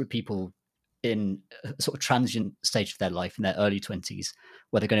lots of different people in a sort of transient stage of their life in their early 20s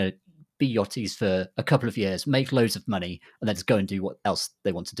where they're going to be yachties for a couple of years, make loads of money, and then just go and do what else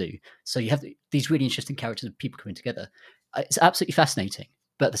they want to do. So you have these really interesting characters of people coming together. It's absolutely fascinating.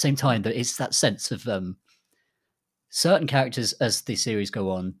 But at the same time, there is that sense of certain characters, as the series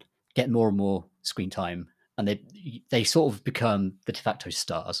go on, get more and more screen time, and they sort of become the de facto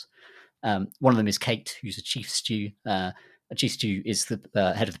stars. One of them is Kate, who's a chief stew. A chief stew is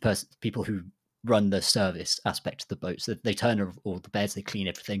the head of the people who run the service aspect of the boat. So they turn all the beds, they clean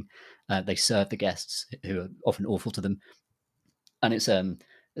everything, they serve the guests who are often awful to them, and it's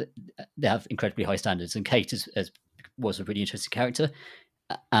they have incredibly high standards. And Kate was a really interesting character.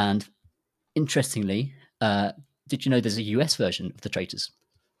 And interestingly, did you know there's a US version of The Traitors?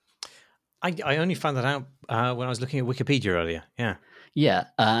 I only found that out when I was looking at Wikipedia earlier. Yeah. Yeah,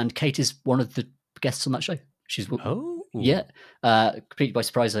 and Kate is one of the guests on that show. She's yeah, completely by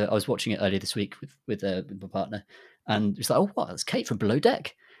surprise. I was watching it earlier this week with my partner, and it's like, oh, what? It's Kate from Below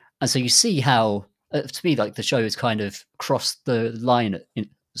Deck. And so you see how, to me, like the show has kind of crossed the line at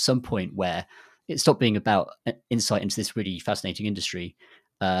some point where it stopped being about insight into this really fascinating industry,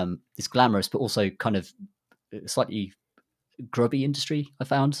 this glamorous but also kind of slightly grubby industry. I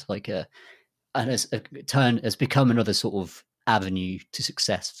found and has become another sort of avenue to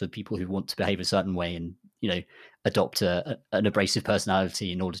success for people who want to behave a certain way and adopt an abrasive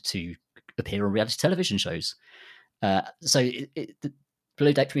personality in order to appear on reality television shows. So the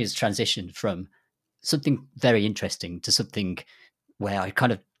Below Deck for me has transitioned from something very interesting to something where I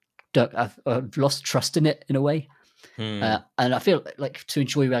kind of I've lost trust in it in a way. And I feel like to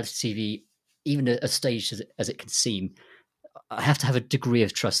enjoy reality TV, even at a stage as it can seem, I have to have a degree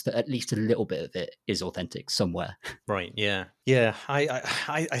of trust that at least a little bit of it is authentic somewhere. Right. Yeah. Yeah.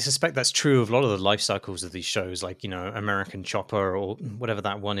 I suspect that's true of a lot of the life cycles of these shows, like, American Chopper or whatever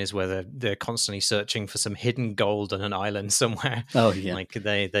that one is, where they're constantly searching for some hidden gold on an island somewhere. Oh yeah. Like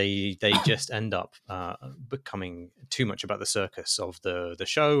they just end up becoming too much about the circus of the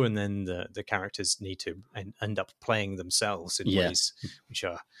show, and then the characters need to end up playing themselves in ways which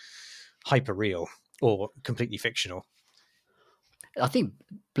are hyper real or completely fictional. I think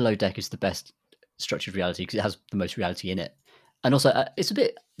Below Deck is the best structured reality because it has the most reality in it, and also there's a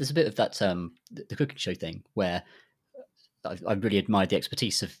bit of that the cooking show thing where I really admired the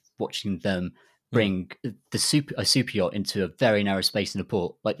expertise of watching them bring a super yacht into a very narrow space in a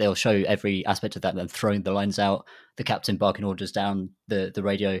port. Like they'll show every aspect of that, and then throwing the lines out, the captain barking orders down the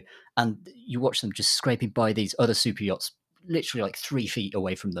radio, and you watch them just scraping by these other super yachts literally like 3 feet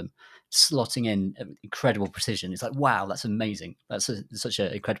away from them, slotting in incredible precision. It's like, wow, that's amazing. That's such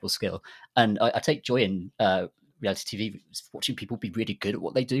an incredible skill. And I take joy in reality TV, watching people be really good at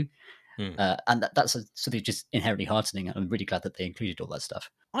what they do. And that's something just inherently heartening. I'm really glad that they included all that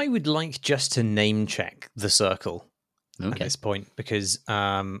stuff. I would like just to name check The Circle at this point, because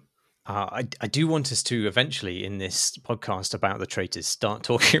I do want us to eventually in this podcast about The Traitors start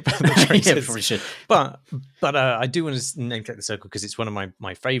talking about The Traitors. Yeah, probably should. But I do want to name check The Circle because it's one of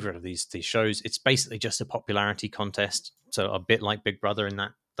my favorite of these shows. It's basically just a popularity contest, so a bit like Big Brother in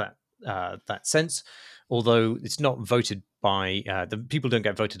that sense. Although it's not voted by the people, don't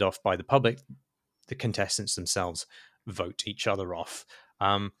get voted off by the public. The contestants themselves vote each other off,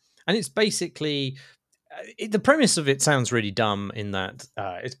 and it's basically. The premise of it sounds really dumb in that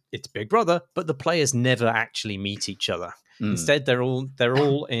it's Big Brother, but the players never actually meet each other. Instead, they're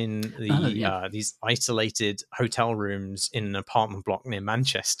all in these isolated hotel rooms in an apartment block near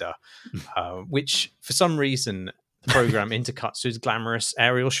Manchester, which for some reason the program intercuts with glamorous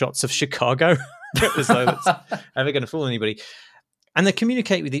aerial shots of Chicago, as though that's ever going to fool anybody. And they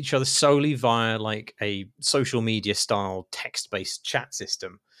communicate with each other solely via like a social media style text-based chat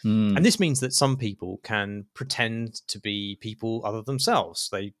system. And this means that some people can pretend to be people other themselves.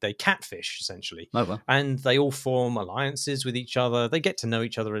 They catfish, essentially. Oh, well. And they all form alliances with each other. They get to know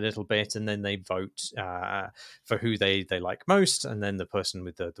each other a little bit, and then they vote for who they like most. And then the person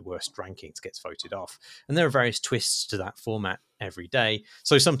with the worst rankings gets voted off. And there are various twists to that format every day.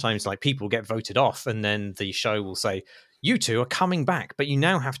 So sometimes like people get voted off, and then the show will say, you two are coming back, but you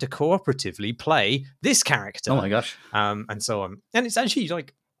now have to cooperatively play this character. Oh my gosh. And so on. And it's actually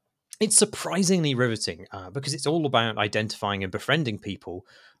like, it's surprisingly riveting because it's all about identifying and befriending people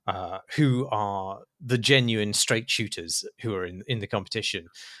who are the genuine straight shooters who are in the competition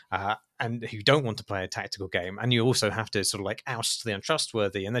and who don't want to play a tactical game. And you also have to sort of like oust the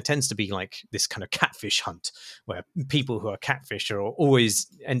untrustworthy. And there tends to be like this kind of catfish hunt where people who are catfish are always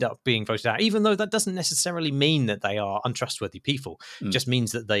end up being voted out, even though that doesn't necessarily mean that they are untrustworthy people. It just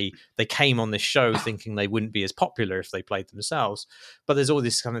means that they came on this show thinking they wouldn't be as popular if they played themselves. But there's all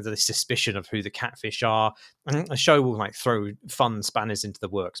this kind of this suspicion of who the catfish are. And a show will like throw fun spanners into the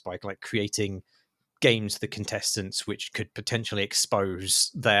works by like creating games to the contestants which could potentially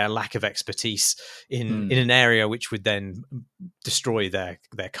expose their lack of expertise in an area which would then destroy their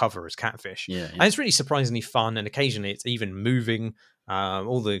cover as catfish. And it's really surprisingly fun, and occasionally it's even moving.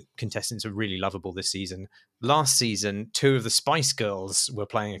 All the contestants are really lovable this season. Last season, 2 of the Spice Girls were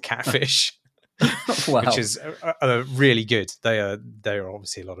playing a catfish. Wow. Which is really good. They're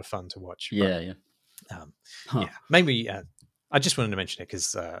obviously a lot of fun to watch. Yeah. Maybe I just wanted to mention it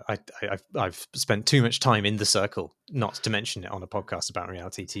because I've spent too much time in the circle not to mention it on a podcast about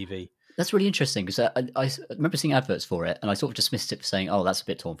reality TV. That's really interesting because I remember seeing adverts for it, and I sort of dismissed it for saying, "Oh, that's a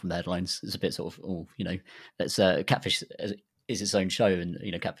bit torn from the headlines. It's a bit sort of, that's Catfish is its own show, and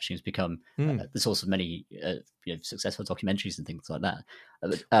catfishing has become the source of many successful documentaries and things like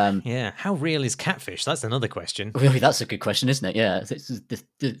that." How real is catfish? That's another question. Really, that's a good question, isn't it? Yeah, it's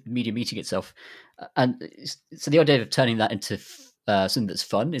the media meeting itself, and so the idea of turning that into something that's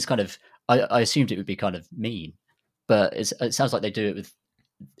fun is kind of. I assumed it would be kind of mean, but it sounds like they do it with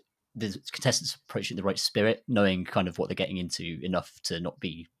the contestants approaching the right spirit, knowing kind of what they're getting into enough to not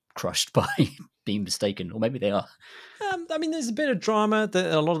be crushed by being mistaken, or maybe they are. I mean, there's a bit of drama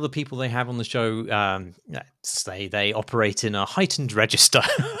that a lot of the people they have on the show say they operate in a heightened register.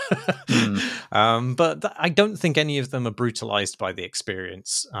 But I don't think any of them are brutalized by the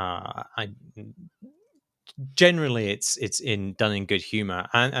experience. Generally it's done in good humor,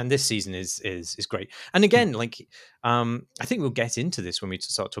 and this season is great. And again, like I think we'll get into this when we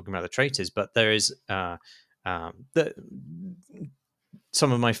start talking about the traitors, but there is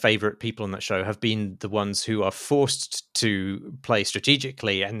some of my favorite people on that show have been the ones who are forced to play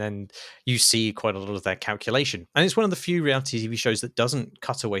strategically, and then you see quite a lot of their calculation. And it's one of the few reality TV shows that doesn't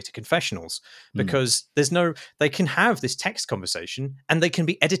cut away to confessionals, because they can have this text conversation and they can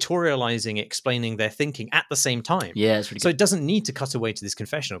be editorializing, explaining their thinking at the same time. Yeah, it's really so good. It doesn't need to cut away to this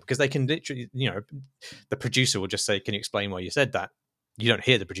confessional, because they can literally, the producer will just say, "Can you explain why you said that?" You don't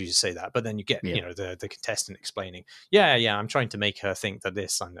hear the producer say that, but then you get the contestant explaining, I'm trying to make her think that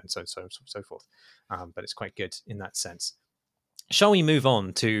this, and so forth. But it's quite good in that sense. Shall we move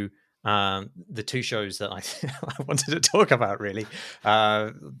on to the 2 shows that I wanted to talk about, really?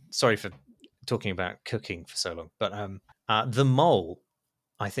 Sorry for talking about cooking for so long, but The Mole,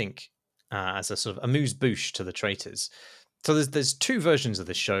 I think, as a sort of amuse-bouche to the traitors. So there's 2 versions of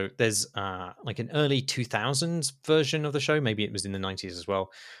this show. There's like an early 2000s version of the show. Maybe it was in the 90s as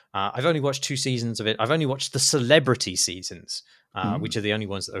well. I've only watched 2 seasons of it. I've only watched the celebrity seasons, which are the only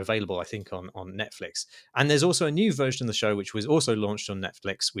ones that are available, I think, on Netflix. And there's also a new version of the show, which was also launched on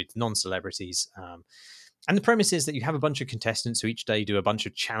Netflix with non-celebrities. And the premise is that you have a bunch of contestants who each day do a bunch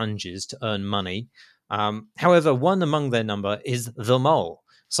of challenges to earn money. However, one among their number is the Mole,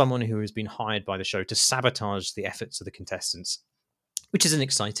 someone who has been hired by the show to sabotage the efforts of the contestants, which is an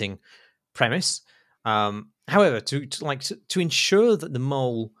exciting premise. However, to ensure that the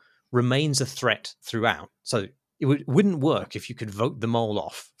Mole remains a threat throughout, so it wouldn't work if you could vote the Mole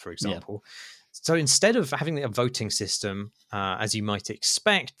off, for example. Yeah. So instead of having a voting system, as you might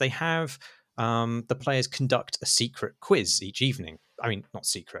expect, they have the players conduct a secret quiz each evening. I mean, not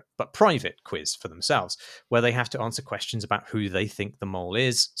secret, but private quiz for themselves, where they have to answer questions about who they think the mole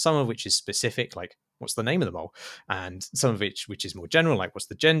is, some of which is specific, like what's the name of the mole, and some of which is more general, like what's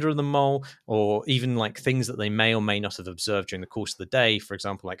the gender of the mole, or even like things that they may or may not have observed during the course of the day. For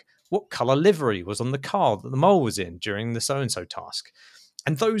example, like what color livery was on the car that the mole was in during the so-and-so task.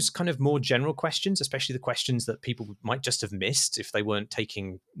 And those kind of more general questions, especially the questions that people might just have missed if they weren't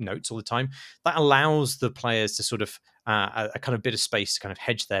taking notes all the time, that allows the players to sort of a kind of bit of space to kind of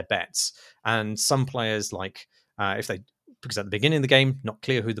hedge their bets. And some players, like because at the beginning of the game, not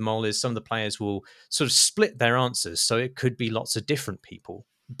clear who the mole is, some of the players will sort of split their answers. So it could be lots of different people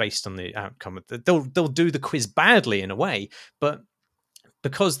based on the outcome. They'll do the quiz badly in a way, but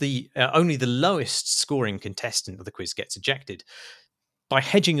because the only the lowest scoring contestant of the quiz gets ejected, by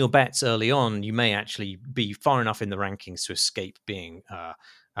hedging your bets early on, you may actually be far enough in the rankings to escape being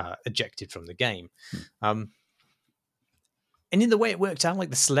ejected from the game. in the way it worked out, like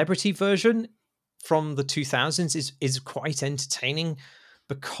the celebrity version from the 2000s is quite entertaining,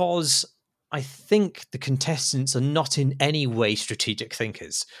 because I think the contestants are not in any way strategic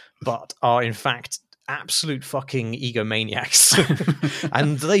thinkers, but are in fact absolute fucking egomaniacs.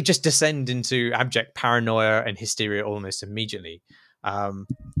 And they just descend into abject paranoia and hysteria almost immediately.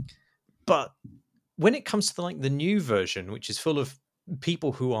 But when it comes to the new version, which is full of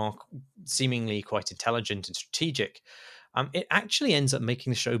people who are seemingly quite intelligent and strategic, it actually ends up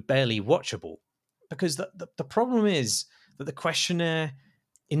making the show barely watchable, because the problem is that the questionnaire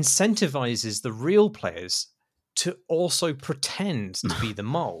incentivizes the real players to also pretend to be the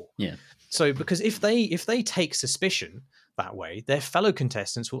mole. Yeah. So because if they take suspicion that way, their fellow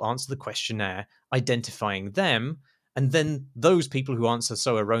contestants will answer the questionnaire identifying them, and then those people who answer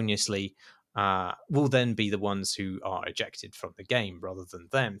so erroneously will then be the ones who are ejected from the game rather than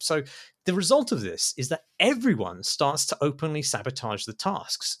them. So the result of this is that everyone starts to openly sabotage the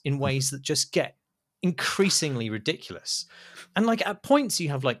tasks in ways that just get increasingly ridiculous. And at points you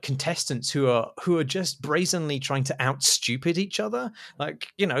have contestants who are just brazenly trying to out stupid each other.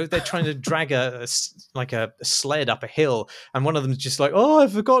 They're trying to drag a sled up a hill, and one of them's just like, oh,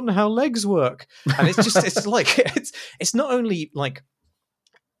 I've forgotten how legs work. And it's not only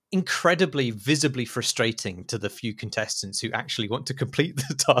incredibly visibly frustrating to the few contestants who actually want to complete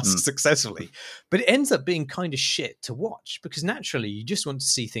the task successfully, but it ends up being kind of shit to watch, because naturally you just want to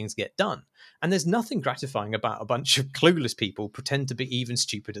see things get done, and there's nothing gratifying about a bunch of clueless people pretend to be even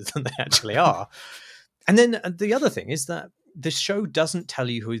stupider than they actually are. And then the other thing is that the show doesn't tell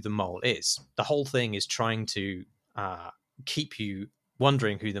you who the mole is. The whole thing is trying to keep you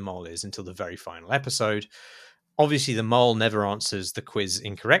wondering who the mole is until the very final episode. Obviously, the mole never answers the quiz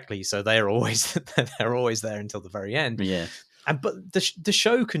incorrectly, so they're always there until the very end. Yeah. But the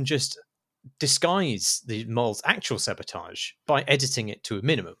show can just disguise the mole's actual sabotage by editing it to a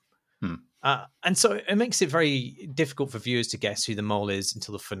minimum. And so it makes it very difficult for viewers to guess who the mole is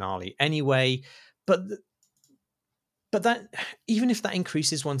until the finale anyway. But that, even if that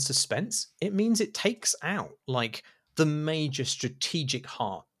increases one's suspense, it means it takes out the major strategic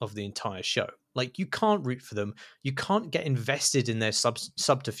heart of the entire show. You can't root for them. You can't get invested in their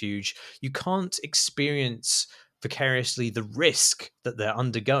subterfuge. You can't experience vicariously the risk that they're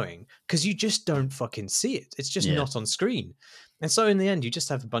undergoing, because you just don't fucking see it. It's just not on screen. And so in the end, you just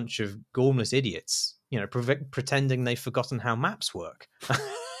have a bunch of gormless idiots, pretending they've forgotten how maps work.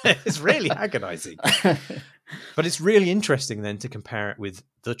 It's really agonizing. But it's really interesting then to compare it with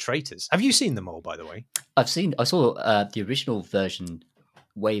The Traitors. Have you seen them all, by the way? I saw the original version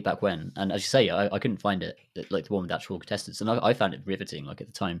way back when, and as you say, I couldn't find it, the one with actual contestants, and I found it riveting at the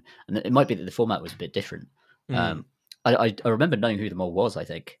time. And it might be that the format was a bit different. I remember knowing who the mole was, I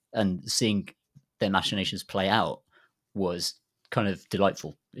think, and seeing their machinations play out was kind of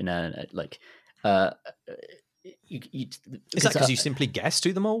delightful. Is that because you simply guessed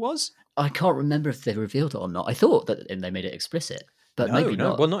who the mole was? I can't remember if they revealed it or not. I thought that they made it explicit, but maybe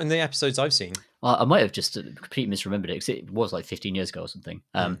not. Well, not in the episodes I've seen. I might have just completely misremembered it, because it was 15 years ago or something.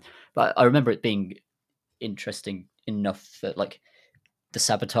 But I remember it being interesting enough that the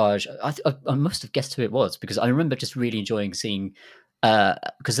sabotage. I must have guessed who it was, because I remember just really enjoying seeing,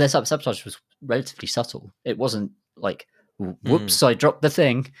 because their sabotage was relatively subtle. It wasn't whoops, I dropped the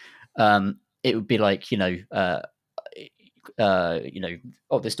thing. It would be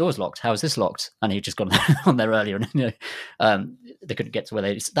oh, this door's locked. How is this locked? And he'd just gone on there earlier, and they couldn't get to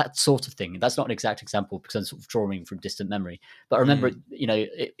where that sort of thing. That's not an exact example, because I'm sort of drawing from distant memory. But I remember,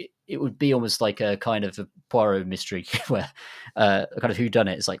 it would be almost like a kind of a Poirot mystery where a kind of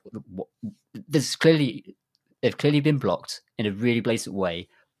whodunit. It's they've clearly been blocked in a really blatant way,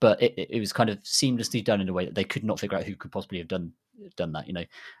 but it was kind of seamlessly done in a way that they could not figure out who could possibly have done that.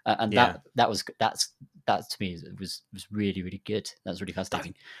 And that to me was really, really good. That's really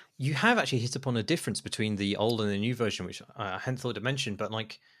fascinating. You have actually hit upon a difference between the old and the new version, which I hadn't thought to mention. But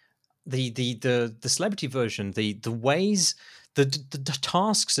the celebrity version, the ways the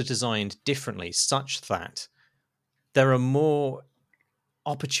tasks are designed differently, such that there are more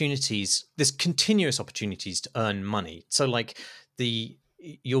opportunities. There's continuous opportunities to earn money. So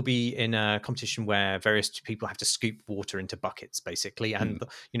you'll be in a competition where various people have to scoop water into buckets, basically, and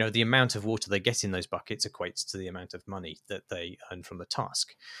the amount of water they get in those buckets equates to the amount of money that they earn from the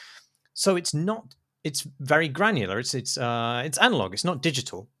task. So it's very granular. It's analog. It's not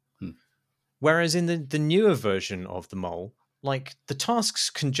digital. Whereas in the newer version of the mole, the tasks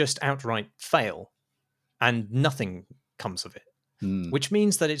can just outright fail, and nothing comes of it, which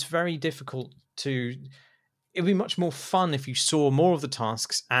means that it's very difficult to it would be much more fun if you saw more of the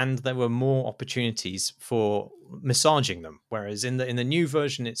tasks and there were more opportunities for massaging them. Whereas in the new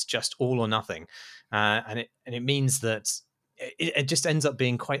version, it's just all or nothing, and it means that it just ends up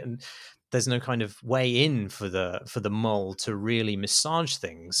being quite. There's no kind of way in for the mole to really massage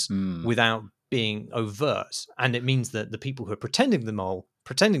things without being overt, and it means that the people who are pretending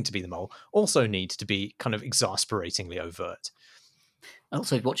to be the mole also need to be kind of exasperatingly overt.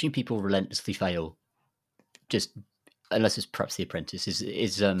 Also, watching people relentlessly fail, just unless it's perhaps The Apprentice,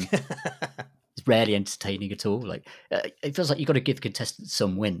 is rarely entertaining at all. Like it feels like you've got to give contestants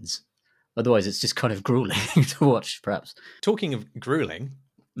some wins, otherwise it's just kind of grueling to watch. Perhaps. Talking of grueling,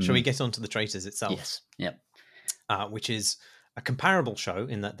 shall we get on to The Traitors itself? Yes. Yep. Which is a comparable show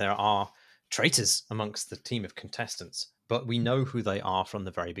in that there are traitors amongst the team of contestants, but we know who they are from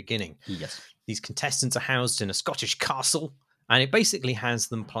the very beginning. Yes. These contestants are housed in a Scottish castle, and it basically has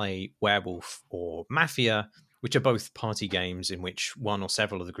them play werewolf or mafia, which are both party games in which one or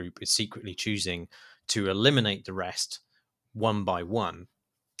several of the group is secretly choosing to eliminate the rest one by one.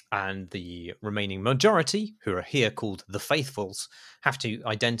 And the remaining majority, who are here called the Faithfuls, have to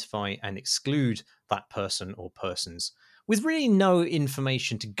identify and exclude that person or persons with really no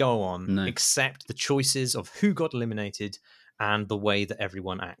information to go on except the choices of who got eliminated and the way that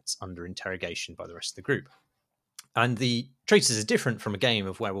everyone acts under interrogation by the rest of the group. And the Traitors is different from a game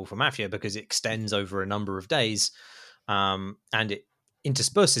of Werewolf or Mafia because it extends over a number of days, and it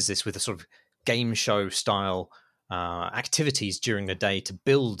intersperses this with a sort of game show style activities during the day to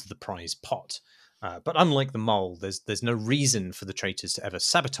build the prize pot. But unlike the mole, there's no reason for the traitors to ever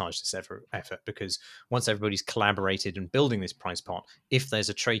sabotage this effort because once everybody's collaborated in building this prize pot, if there's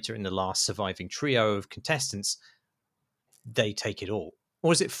a traitor in the last surviving trio of contestants, they take it all.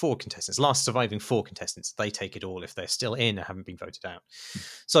 Or is it 4 contestants? Last surviving 4 contestants, they take it all if they're still in and haven't been voted out.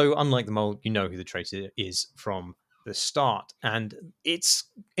 So unlike the mole, you know who the traitor is from the start, and it's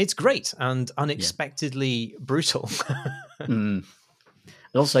great and unexpectedly brutal. And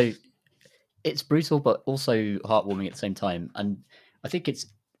also, it's brutal, but also heartwarming at the same time. And I think it's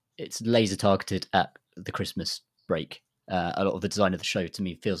laser targeted at the Christmas break. A lot of the design of the show, to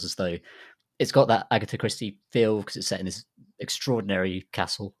me, feels as though it's got that Agatha Christie feel because it's set in this extraordinary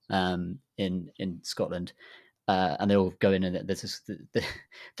castle in Scotland. And they all go in, and there's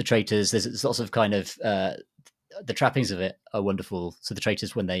the traitors. There's lots of kind of the trappings of it are wonderful. So the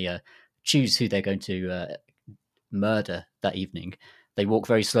traitors, when they choose who they're going to murder that evening, they walk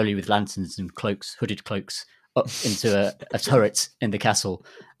very slowly with lanterns and cloaks, hooded cloaks, up into a turret in the castle,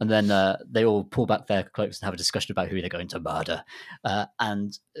 and then they all pull back their cloaks and have a discussion about who they're going to murder.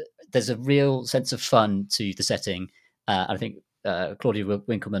 And there's a real sense of fun to the setting. I think Claudia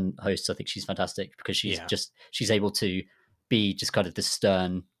Winkleman hosts. I think she's fantastic because she's able to be just kind of the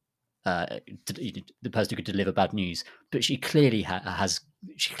stern, the person who could deliver bad news, but she clearly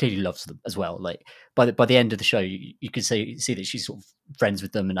she clearly loves them as well. Like by the end of the show, you could see that she's sort of friends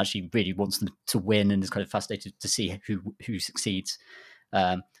with them and actually really wants them to win, and is kind of fascinated to see who succeeds.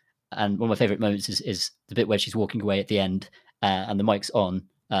 And one of my favorite moments is the bit where she's walking away at the end, and the mic's on,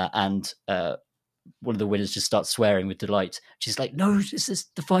 and one of the winners just starts swearing with delight. She's like, "No, this is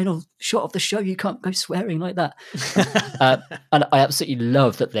the final shot of the show. You can't go swearing like that." And I absolutely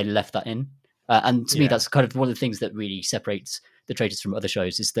love that they left that in. And to me, that's kind of one of the things that really separates the Traitors from other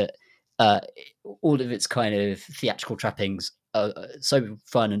shows, is that all of its kind of theatrical trappings are so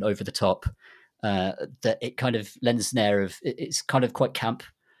fun and over the top that it kind of lends an air of it's kind of quite camp,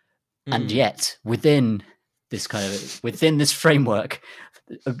 and yet within this framework,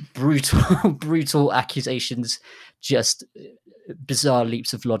 brutal accusations, just bizarre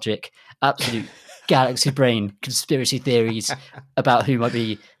leaps of logic, absolute galaxy brain conspiracy theories about who might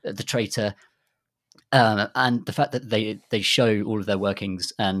be the traitor. And the fact that they show all of their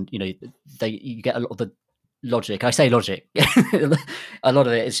workings, and you get a lot of the logic. I say logic. A lot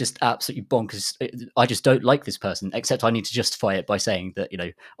of it is just absolutely bonkers. I just don't like this person, except I need to justify it by saying that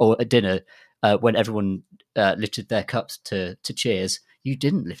at dinner when everyone lifted their cups to cheers, you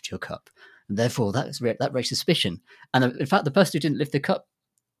didn't lift your cup, and therefore that raised suspicion. And in fact, the person who didn't lift the cup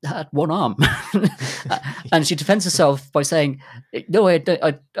had one arm, and she defends herself by saying, "No, I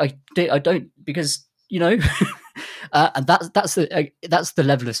don't, because." And that's the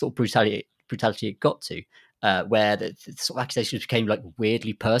level of sort of brutality it got to, where the sort of accusations became like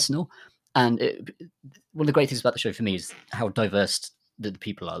weirdly personal. And one of the great things about the show for me is how diverse the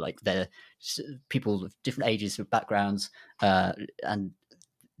people are. Like, they're people of different ages, of backgrounds, and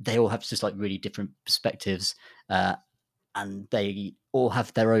they all have just like really different perspectives, and they all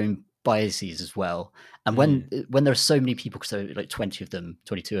have their own biases as well. And when there are so many people, so like 20 of them,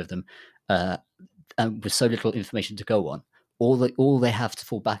 22 of them, and with so little information to go on, all they have to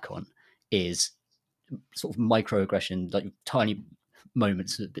fall back on is sort of microaggression, like tiny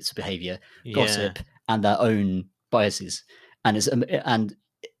moments of bits of behavior, Yeah. gossip, and their own biases, and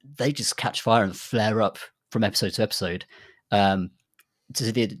they just catch fire and flare up from episode to episode, to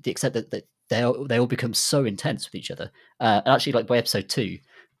the extent that they all become so intense with each other. And actually, like by episode 2,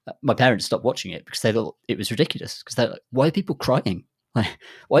 my parents stopped watching it because they thought it was ridiculous. Because they're like, why are people crying? Like,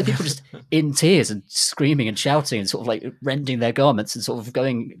 why are people just in tears and screaming and shouting and sort of like rending their garments and sort of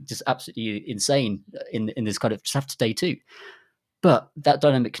going just absolutely insane in this kind of just after day 2? But that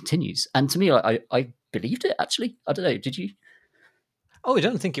dynamic continues, and to me, I believed it. Actually, I don't know. Did you? Oh, I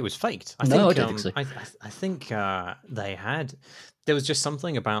don't think it was faked. I No, think I don't think so. I think they had. There was just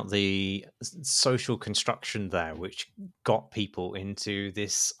something about the social construction there which got people into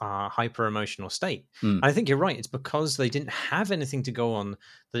this hyper emotional state. Mm. I think you're right. It's because they didn't have anything to go on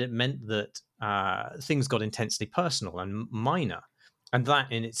that it meant that things got intensely personal and minor, and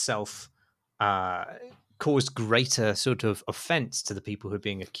that in itself caused greater sort of offense to the people who are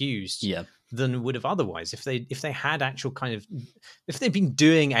being accused Yeah. than would have otherwise if they had actual kind of, if they'd been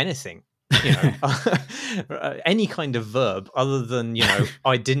doing anything, you know, any kind of verb other than, you know,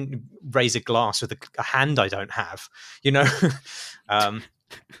 I didn't raise a glass with a hand I don't have, you know.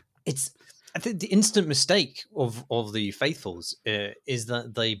 It's, I think the instant mistake of the faithfuls is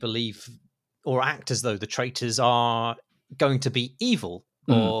that they believe or act as though the traitors are going to be evil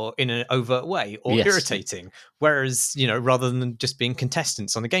or in an overt way or irritating, whereas, you know, rather than just being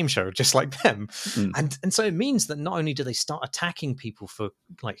contestants on a game show just like them. And so it means that not only do they start attacking people for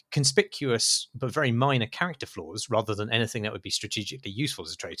like conspicuous but very minor character flaws rather than anything that would be strategically useful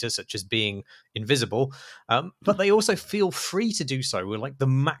as a traitor, such as being invisible, but they also feel free to do so with like the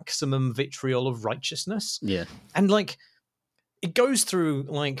maximum vitriol of righteousness. And like it goes through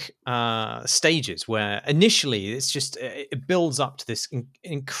like stages where initially it's just, it builds up to this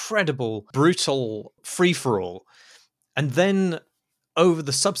incredible, brutal free-for-all. And then over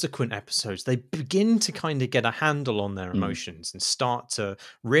the subsequent episodes, they begin to kind of get a handle on their emotions and start to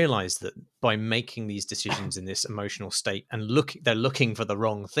realize that by making these decisions in this emotional state and they're looking for the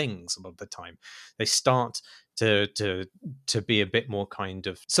wrong things a lot of the time. They start to be a bit more kind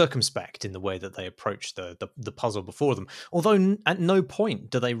of circumspect in the way that they approach the puzzle before them. Although at no point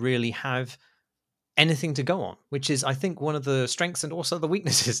do they really have anything to go on, which is, I think, one of the strengths and also the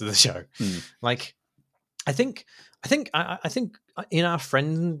weaknesses of the show. Like, I think in our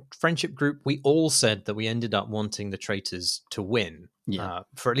friendship group, we all said that we ended up wanting the traitors to win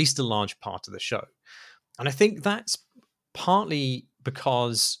for at least a large part of the show. And I think that's partly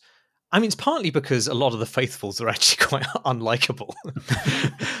because, I mean, it's partly because a lot of the faithfuls are actually quite unlikable.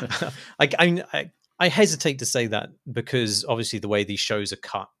 I hesitate to say that because obviously the way these shows are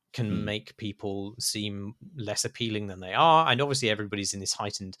cut can make people seem less appealing than they are. And obviously everybody's in this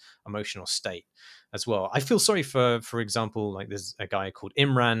heightened emotional state as well. I feel sorry for example, like there's a guy called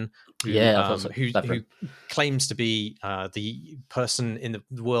Imran who claims to be the person in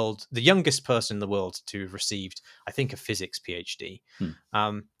the world, the youngest person in the world to have received, I think, a physics PhD.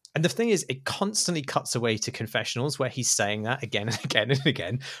 And the thing is, it constantly cuts away to confessionals where he's saying that again and again and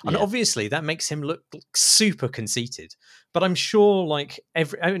again. And obviously that makes him look super conceited. But I'm sure like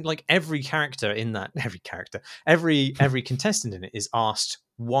every character in that, every contestant in it is asked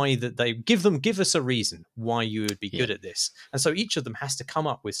why that they give us a reason why you would be good at this. And so each of them has to come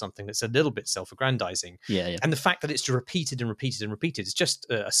up with something that's a little bit self-aggrandizing. And the fact that it's repeated and repeated and repeated is just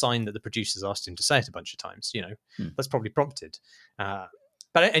a sign that the producers asked him to say it a bunch of times, you know. That's probably prompted.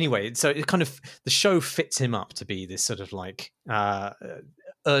 But anyway, so it kind of, the show fits him up to be this sort of like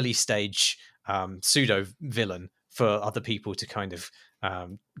early stage pseudo villain for other people to kind of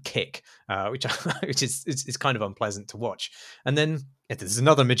kick, which is kind of unpleasant to watch. And then there's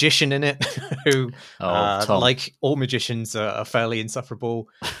another magician in it who, like all magicians, are fairly insufferable.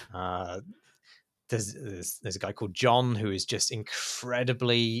 There's a guy called John who is just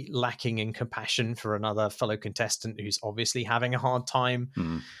incredibly lacking in compassion for another fellow contestant who's obviously having a hard time.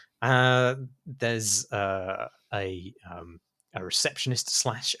 There's a receptionist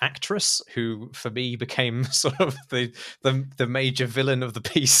 / actress who, for me, became sort of the major villain of the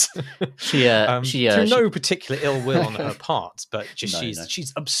piece. Through no particular ill will on her part, but just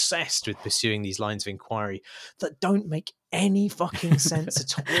she's obsessed with pursuing these lines of inquiry that don't make any fucking sense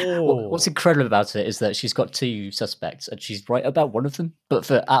at all. What's incredible about it is that she's got 2 suspects and she's right about one of them, but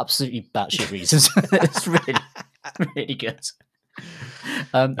for absolutely batshit reasons. It's really, really good.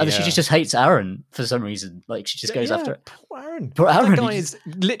 And then she just hates Aaron for some reason. Like she just goes after it. Poor Aaron. That guy has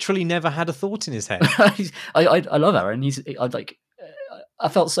literally never had a thought in his head. I love Aaron. I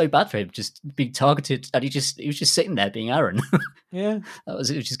felt so bad for him just being targeted, and he was just sitting there being Aaron. Yeah. It was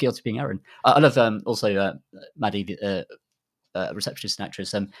just guilty being Aaron. I love also Maddie, the receptionist and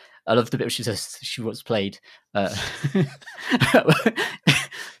actress. I love the bit where she says she once played.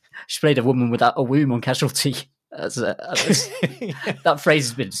 She played a woman without a womb on Casualty. That phrase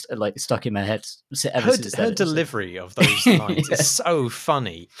has been like stuck in my head ever since then. Her delivery of those lines is so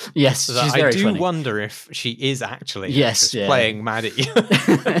funny. Yes, so she's very funny. Wonder if she is actually playing Maddie.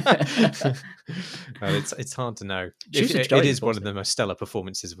 It's hard to know. It is one of the most stellar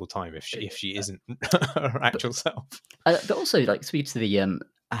performances of all time. If she isn't her actual self. But also, like, speaks to the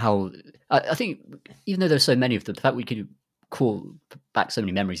how I think, even though there's so many of them, the fact we could call back so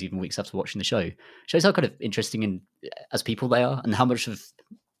many memories even weeks after watching the show shows how kind of interesting and as people they are, and how much of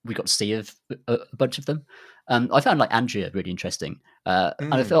we got to see of a bunch of them. I found like Andrea really interesting,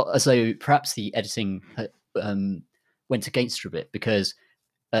 and I felt as though perhaps the editing went against her a bit, because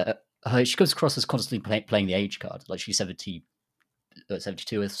she comes across as constantly playing the age card, like she's 72 or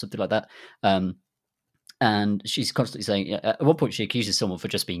something like that. And she's constantly saying, at one point she accuses someone for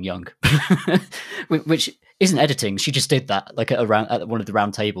just being young, which isn't editing. She just did that, like at one of the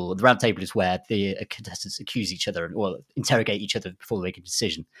round table. The round table is where the contestants accuse each other or interrogate each other before they make a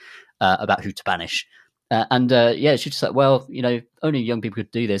decision about who to banish. She's just like, well, only young people could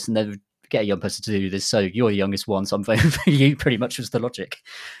do this, and then get a young person to do this. So you're the youngest one, so I'm voting for you. Pretty much was the logic.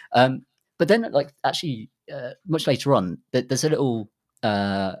 But then, like, actually, much later on, there's a little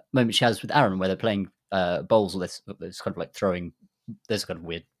moment she has with Aaron where they're playing bowls, or there's kind of like throwing. There's a kind of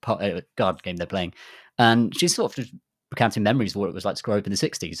weird card game they're playing, and she's sort of just recounting memories of what it was like to grow up in the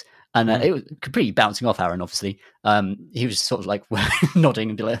 60s, and it was completely bouncing off Aaron. Obviously, he was sort of like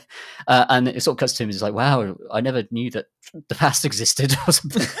nodding, and it sort of cuts to him. He's like, "Wow, I never knew that the past existed," or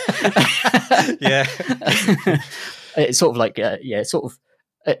something. Yeah, it's sort of like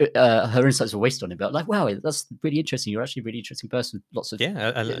her insights were wasted on him, but like, wow, that's really interesting. You're actually a really interesting person with lots of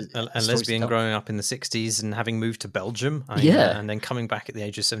a lesbian growing up in the 60s and having moved to Belgium, and then coming back at the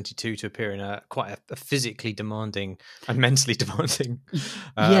age of 72 to appear in quite a physically demanding and mentally demanding,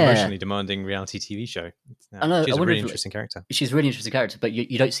 emotionally demanding reality TV show. She's a really interesting character. She's a really interesting character, but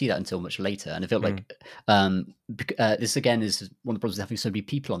you don't see that until much later. And I feel like this again is one of the problems with having so many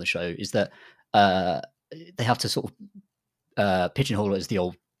people on the show, is that they have to sort of pigeonhole her as the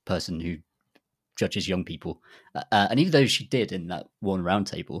old person who judges young people, and even though she did in that one round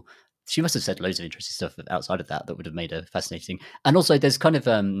table, she must have said loads of interesting stuff outside of that would have made her fascinating. And also, there's kind of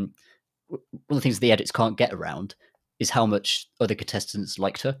one of the things the edits can't get around is how much other contestants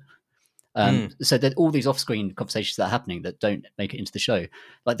liked her. So that all these off-screen conversations that are happening that don't make it into the show,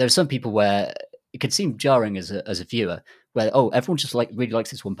 like there are some people where it could seem jarring as a viewer, where everyone just really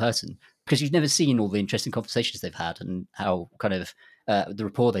likes this one person, because you've never seen all the interesting conversations they've had and how kind of the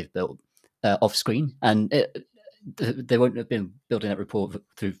rapport they've built off screen, and they won't have been building that rapport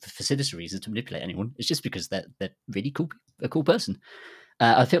for sinister reasons to manipulate anyone. It's just because they're really cool, a cool person.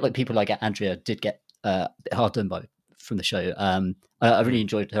 I feel like people like Andrea did get a bit hard done by from the show. I really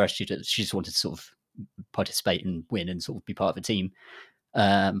enjoyed her attitude. She just wanted to sort of participate and win and sort of be part of a team.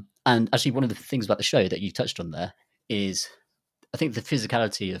 And actually, one of the things about the show that you touched on there is, I think, the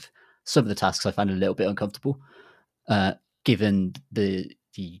physicality of some of the tasks I found a little bit uncomfortable, given the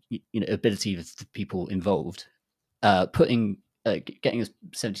ability of the people involved. Getting a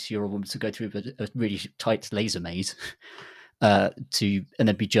 72-year-old woman to go through a really tight laser maze and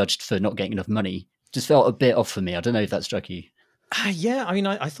then be judged for not getting enough money just felt a bit off for me. I don't know if that struck you. Yeah, I mean,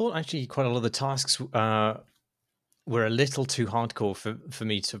 I thought actually quite a lot of the tasks were a little too hardcore for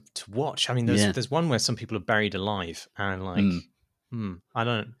me to watch. I mean, there's one where some people are buried alive, and I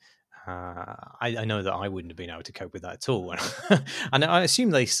don't. I know that I wouldn't have been able to cope with that at all. And I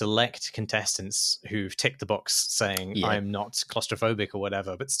assume they select contestants who've ticked the box saying I'm not claustrophobic or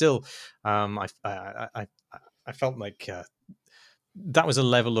whatever. But still, I felt like that was a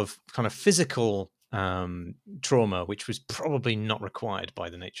level of kind of physical trauma which was probably not required by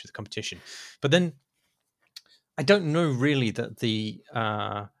the nature of the competition. But then I don't know really that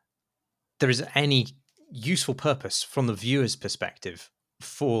there is any useful purpose from the viewer's perspective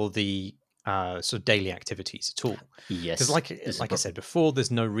for the sort of daily activities at all. Yes, because like I said before,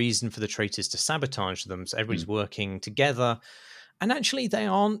 there's no reason for the traitors to sabotage them. So everybody's working together, and actually they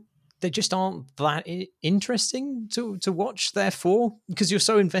just aren't that interesting to watch. Therefore, because you're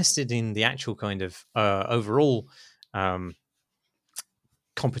so invested in the actual kind of overall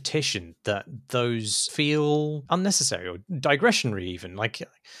competition, that those feel unnecessary or digressionary even. Like,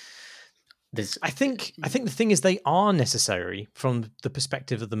 I think the thing is, they are necessary from the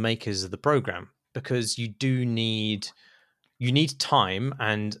perspective of the makers of the program, because you do need you need time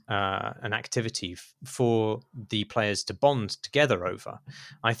and an activity for the players to bond together over.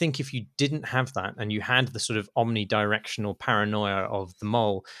 I think if you didn't have that and you had the sort of omnidirectional paranoia of the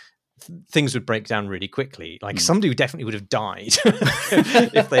mole, things would break down really quickly. Like somebody definitely would have died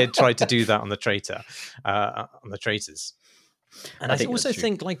if they had tried to do that on the traitors. And I also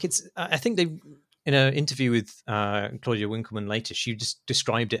think like I think they, in an interview with Claudia Winkleman later, she just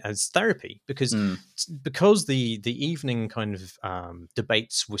described it as therapy because the evening kind of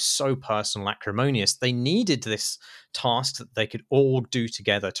debates were so personal, acrimonious. They needed this task that they could all do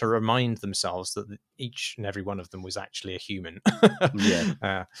together to remind themselves that each and every one of them was actually a human.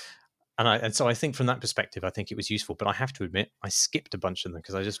 And so I think from that perspective, I think it was useful. But I have to admit, I skipped a bunch of them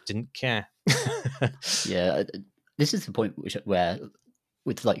because I just didn't care. This is the point where,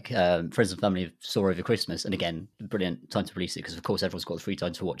 with like friends and family saw over Christmas, and again, brilliant time to release it because of course everyone's got the free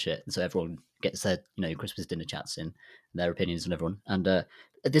time to watch it, and so everyone gets their Christmas dinner chats in, and their opinions on everyone. And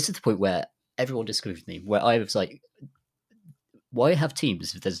this is the point where everyone disagreed with me, where I was like, why have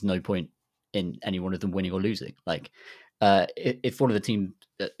teams if there's no point in any one of them winning or losing? Like, if one of the team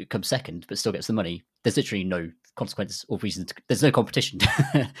comes second but still gets the money, there's literally no consequence or reason. There's no competition.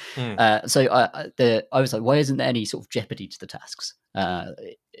 So I was like, why isn't there any sort of jeopardy to the tasks?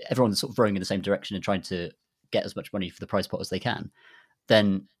 Everyone's sort of rowing in the same direction and trying to get as much money for the prize pot as they can.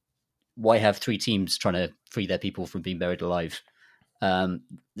 Then why have three teams trying to free their people from being buried alive?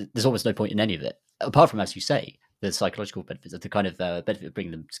 There's almost no point in any of it, apart from, as you say, the psychological benefits of the kind of benefit of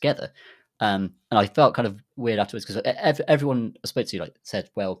bringing them together. And I felt kind of weird afterwards because everyone I spoke to like said,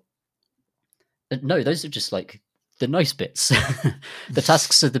 well, no, those are just like the nice bits. The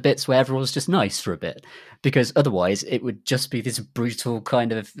tasks are the bits where everyone's just nice for a bit, because otherwise it would just be this brutal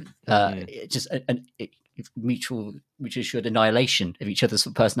kind of just an mutual assured annihilation of each other's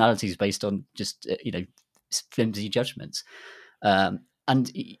personalities based on just flimsy judgments. And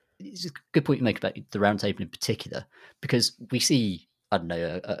it's a good point you make about the round table in particular, because we see, I don't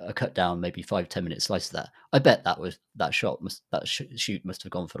know, a cut down, maybe 5-10 minute slice of that. I bet that shoot must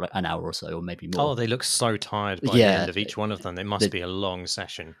have gone for like an hour or so, or maybe more. Oh, they look so tired by the end of each one of them. It must be a long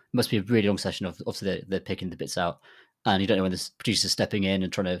session. It must be a really long session of obviously they're picking the bits out, and you don't know when the producer's stepping in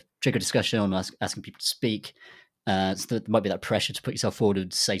and trying to trigger discussion or asking people to speak. So there might be that pressure to put yourself forward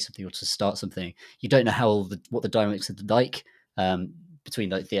and say something or to start something. You don't know what the dynamics are like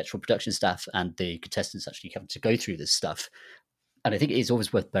between the actual production staff and the contestants actually having to go through this stuff. And I think it is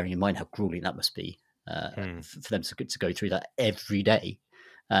always worth bearing in mind how grueling that must be for them to go through that every day.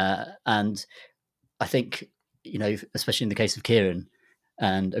 And I think, especially in the case of Kieran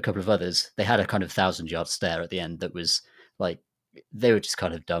and a couple of others, they had a kind of 1,000-yard stare at the end that was like, they were just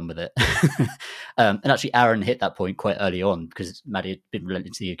kind of done with it. And actually, Aaron hit that point quite early on because Maddie had been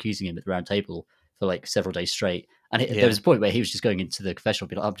relentlessly accusing him at the round table for like several days straight. And there was a point where he was just going into the confessional,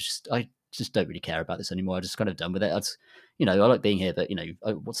 be like, I just don't really care about this anymore. I'm just kind of done with it. I like being here, but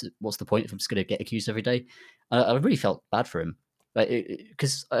what's the point if I'm just going to get accused every day? I really felt bad for him,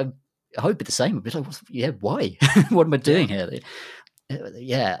 because I hope it's the same. I'd be like, why? What am I doing here?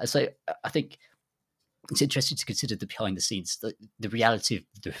 Yeah. So I think it's interesting to consider the behind the scenes, the reality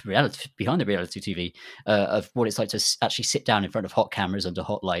behind the reality TV of what it's like to actually sit down in front of hot cameras under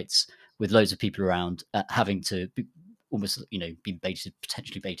hot lights with loads of people around, having to be almost, be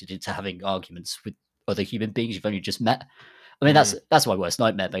potentially baited into having arguments with other human beings you've only just met. I mean, that's my worst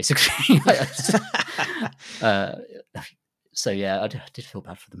nightmare, basically. So yeah, I did feel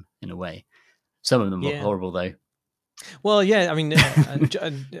bad for them in a way. Some of them were horrible, though. Well, yeah, I mean,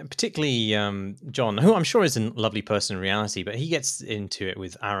 particularly John, who I'm sure is a lovely person in reality, but he gets into it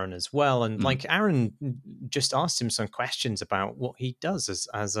with Aaron as well. And like Aaron just asked him some questions about what he does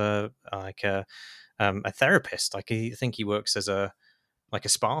as a therapist. Like I think he works as a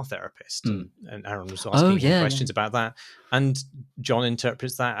spa therapist, and Aaron was asking him questions about that, and John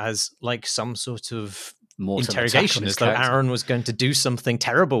interprets that as like some sort of interrogation, as though Aaron was going to do something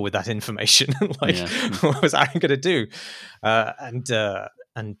terrible with that information. What was Aaron going to do?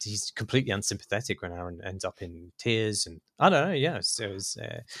 And he's completely unsympathetic when Aaron ends up in tears, and I don't know. Yeah, so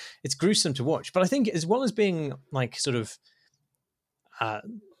it's gruesome to watch. But I think as well as being like sort of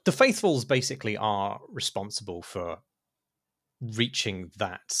the faithfuls basically are responsible for reaching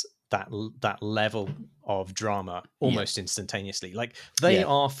that level of drama almost instantaneously. Like they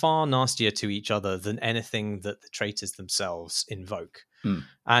are far nastier to each other than anything that the traitors themselves invoke.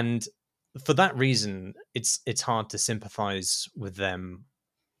 And for that reason, it's hard to sympathize with them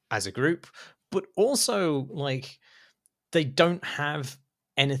as a group, but also like they don't have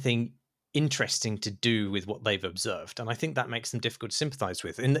anything interesting to do with what they've observed, and I think that makes them difficult to sympathize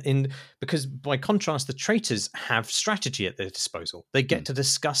with. Because by contrast, the traitors have strategy at their disposal. They get to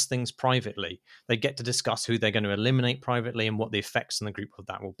discuss things privately. They get to discuss who they're going to eliminate privately and what the effects on the group of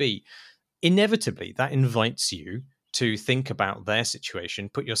that will be. Inevitably, that invites you to think about their situation,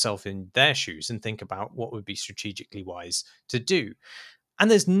 put yourself in their shoes, and think about what would be strategically wise to do. And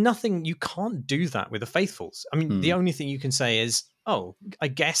there's nothing, you can't do that with the faithfuls. I mean, the only thing you can say is, oh, I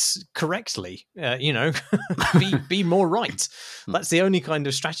guess correctly, be more right. That's the only kind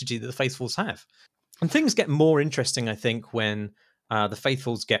of strategy that the faithfuls have. And things get more interesting, I think, when the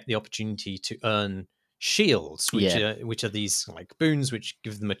faithfuls get the opportunity to earn shields, which are these like boons which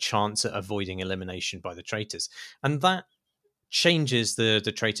give them a chance at avoiding elimination by the traitors. And that changes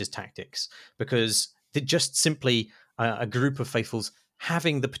the traitors' tactics, because they just simply a group of faithfuls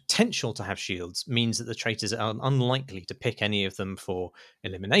having the potential to have shields means that the traitors are unlikely to pick any of them for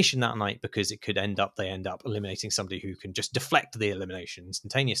elimination that night, because it could end up eliminating somebody who can just deflect the elimination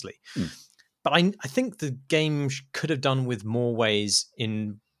instantaneously. But I think the game could have done with more ways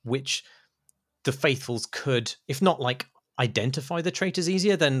in which the faithfuls could, if not like identify the traitors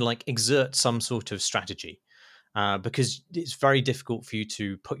easier, then like exert some sort of strategy. Because it's very difficult for you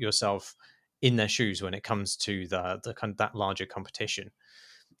to put yourself in their shoes when it comes to the kind of that larger competition.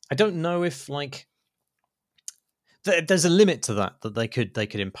 I don't know if like there's a limit to that they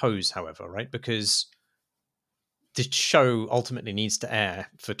could impose, however, right? Because the show ultimately needs to air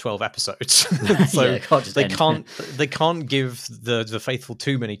for 12 episodes, so they can't give the faithful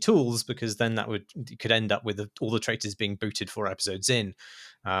too many tools, because then could end up with all the traitors being booted 4 episodes in.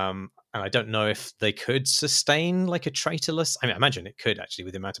 And I don't know if they could sustain like a traitorless. I mean, I imagine it could actually,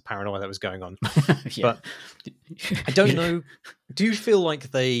 with the amount of paranoia that was going on. But I don't know. Do you feel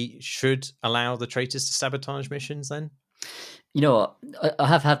like they should allow the traitors to sabotage missions then? You know what? I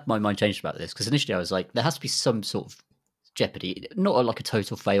have had my mind changed about this, because initially I was like, there has to be some sort of jeopardy, not like a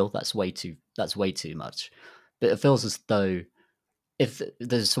total fail. That's way too much. But it feels as though if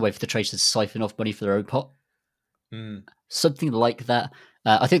there's a way for the traitors to siphon off money for their own pot, something like that.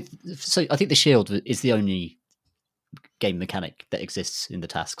 I think the shield is the only game mechanic that exists in the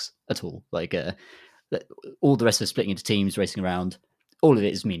tasks at all. Like all the rest of splitting into teams, racing around, all of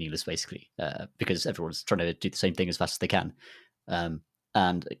it is meaningless basically, because everyone's trying to do the same thing as fast as they can.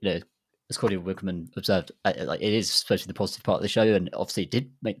 And as Claudia Wickman observed, like it is supposed to be the positive part of the show, and obviously it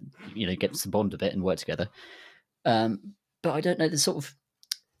did make get us to bond a bit and work together. But I don't know. There's sort of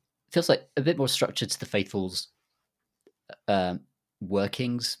feels like a bit more structure to the faithfuls.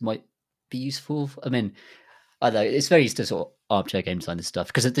 Workings might be useful. I mean, I don't know, it's very used to sort of armchair game design and stuff,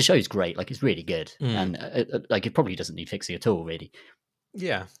 because the show is great, like it's really good, and like it probably doesn't need fixing at all, really.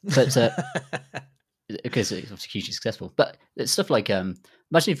 Yeah, but because it's obviously hugely successful. But it's stuff like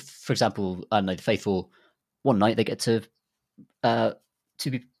imagine if, for example, I don't know, the faithful one night they get to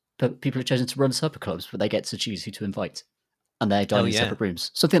people are chosen to run supper clubs, but they get to choose who to invite. And they're dining in separate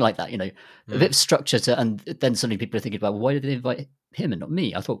rooms, something like that. A bit of structure to, and then suddenly people are thinking about, well, why did they invite him and not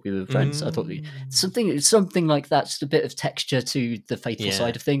me? I thought we were friends. I thought something like that. Just a bit of texture to the faithful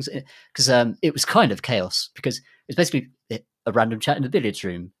side of things, because it was kind of chaos, because it's basically a random chat in the billiards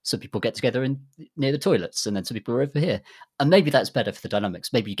room. Some people get together near the toilets, and then some people are over here, and maybe that's better for the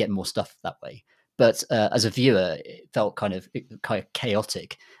dynamics. Maybe you get more stuff that way. But as a viewer, it felt kind of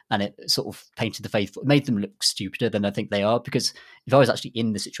chaotic, and it sort of painted the faithful, made them look stupider than I think they are. Because if I was actually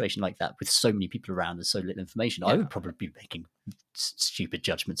in the situation like that with so many people around and so little information, I would probably be making stupid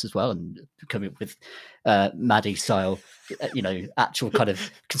judgments as well, and coming up with Maddie style, actual kind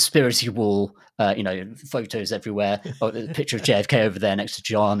of conspiracy wall, photos everywhere, or the picture of JFK over there next to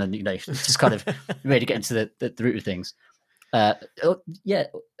John, and just kind of really get into the root of things.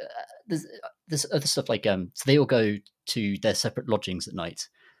 There's other stuff like so they all go to their separate lodgings at night,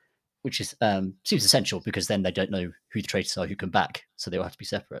 which is seems essential, because then they don't know who the traitors are who come back, so they all have to be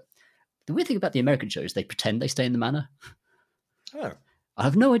separate. The weird thing about the American shows, they pretend they stay in the manor. Oh, I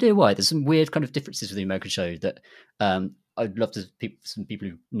have no idea why. There's some weird kind of differences with the American show that I'd love some people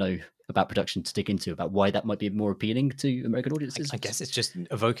who know about production to dig into, about why that might be more appealing to American audiences. I guess it's just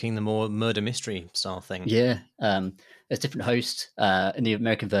evoking the more murder mystery style thing. Yeah, there's different hosts in the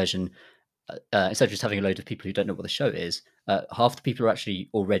American version. Instead of just having a load of people who don't know what the show is, half the people are actually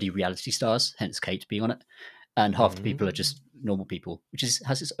already reality stars, hence Kate being on it, and half the people are just normal people, which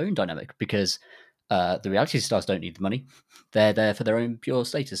has its own dynamic, because the reality stars don't need the money; they're there for their own pure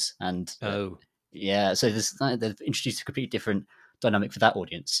status. And so they've introduced a completely different dynamic for that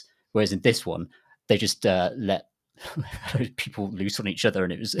audience. Whereas in this one, they just let people loose on each other,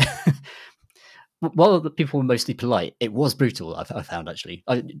 and it was. While the people were mostly polite, it was brutal. I found actually.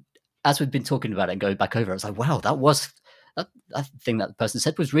 as we've been talking about it and going back over, I was like, wow, that thing that the person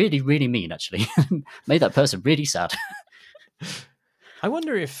said was really, really mean, actually. Made that person really sad. I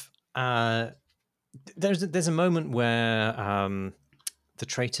wonder if there's a moment where the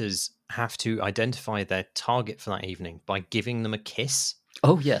traitors have to identify their target for that evening by giving them a kiss.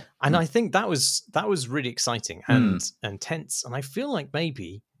 Oh, yeah. And I think that was really exciting and tense. And I feel like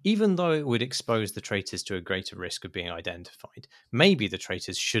maybe, even though it would expose the traitors to a greater risk of being identified, maybe the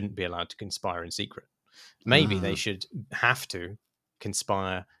traitors shouldn't be allowed to conspire in secret. Maybe they should have to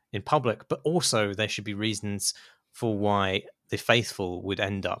conspire in public, but also there should be reasons for why the faithful would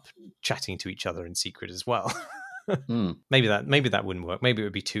end up chatting to each other in secret as well. Maybe that wouldn't work. Maybe it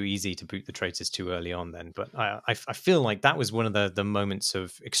would be too easy to boot the traitors too early on then. But I feel like that was one of the moments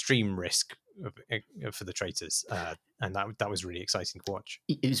of extreme risk for the traitors, and that was really exciting to watch.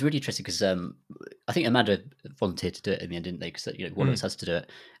 It was really interesting because I think Amanda volunteered to do it in the end, didn't they? Because one of us has to do it,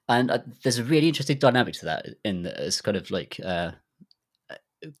 and there's a really interesting dynamic to that. In that it's kind of like,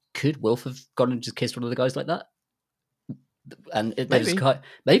 could Wilf have gone and just kissed one of the guys like that? And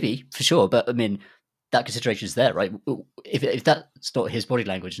maybe for sure, but I mean, that consideration is there, right? If that's not his body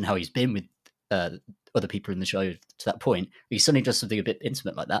language and how he's been with other people in the show to that point, he suddenly does something a bit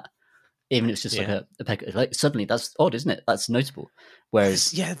intimate like that. Even if it's just like a peck, like suddenly that's odd, isn't it? That's notable.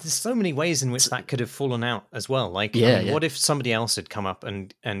 Whereas, there's so many ways in which that could have fallen out as well. Like, what if somebody else had come up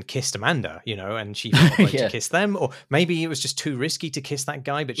and kissed Amanda, and she felt like to kiss them, or maybe it was just too risky to kiss that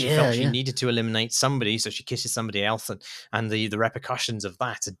guy, but she felt she needed to eliminate somebody, so she kisses somebody else, and the repercussions of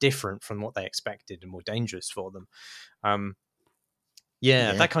that are different from what they expected and more dangerous for them.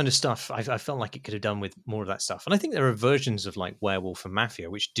 That kind of stuff. I felt like it could have done with more of that stuff. And I think there are versions of like Werewolf and Mafia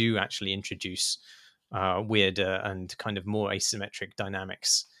which do actually introduce weirder and kind of more asymmetric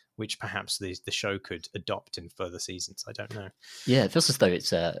dynamics, which perhaps the show could adopt in further seasons. I don't know. Yeah, it feels as though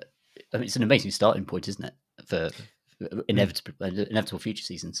it's an amazing starting point, isn't it, for inevitable future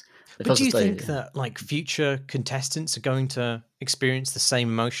seasons. But do you think that like future contestants are going to experience the same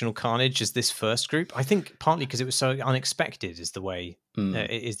emotional carnage as this first group? I think partly because it was so unexpected is the way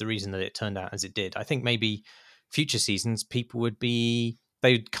is the reason that it turned out as it did. I think maybe future seasons people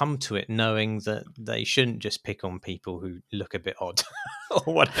they'd come to it knowing that they shouldn't just pick on people who look a bit odd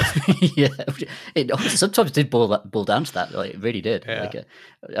or whatever. It sometimes did boil down to that. Like, it really did. Yeah.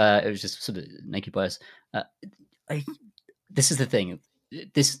 Like, it was just sort of naked bias. This is the thing.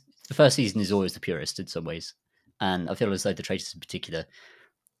 The first season is always the purest in some ways, and I feel as though the traitors in particular,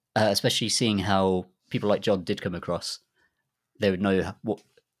 especially seeing how people like John did come across, they would know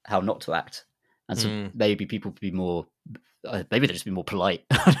how not to act, and so maybe people would be more. Maybe they'd just be more polite.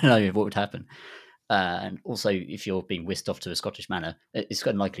 I don't know what would happen. And also, if you're being whisked off to a Scottish manor, it's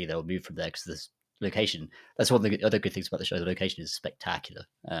unlikely they'll move from there because the location. That's one of the other good things about the show. The location is spectacular.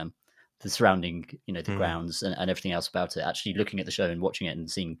 The surrounding, the grounds and everything else about it. Actually, looking at the show and watching it and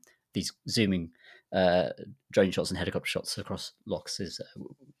seeing these zooming drone shots and helicopter shots across lochs is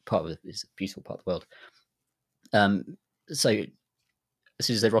is a beautiful part of the world. So as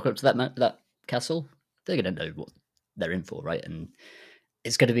soon as they rock up to that castle, they're going to know what they're in for, right? And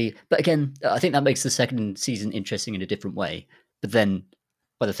it's going to be. But again, I think that makes the second season interesting in a different way. But then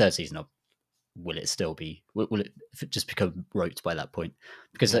by the third season, will it still be? Will it just become rote by that point?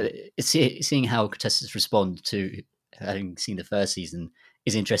 Because seeing how contestants respond to having seen the first season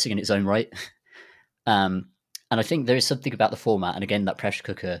is interesting in its own right. And I think there is something about the format, and again that pressure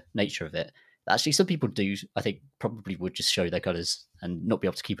cooker nature of it. That actually, some people do. I think probably would just show their colours and not be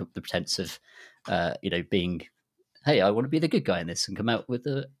able to keep up the pretense of, being, hey, I want to be the good guy in this, and come out with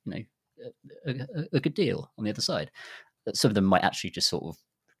a good deal on the other side. Some of them might actually just sort of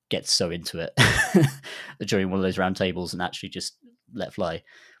get so into it during one of those round tables and actually just let fly.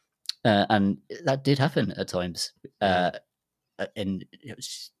 And that did happen at times. And it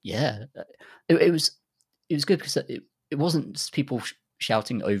was, it was good because it wasn't people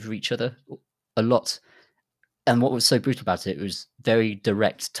shouting over each other a lot. And what was so brutal about it was very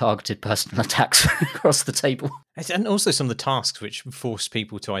direct, targeted personal attacks across the table. And also some of the tasks which forced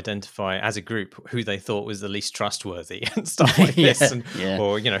people to identify as a group who they thought was the least trustworthy and stuff like this.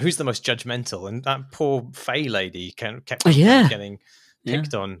 Or, who's the most judgmental. And that poor Faye lady kept getting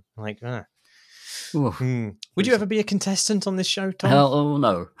picked on. Like, Would you ever be a contestant on this show, Tom? Hell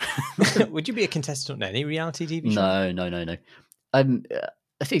no. Would you be a contestant on any reality TV show? No. I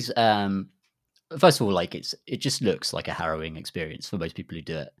think first of all, like it just looks like a harrowing experience for most people who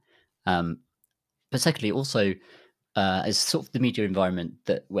do it. But secondly, also as sort of the media environment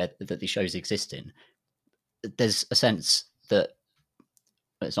that these shows exist in, there's a sense that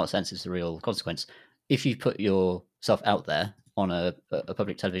it's not a sense; it's a real consequence. If you put yourself out there on a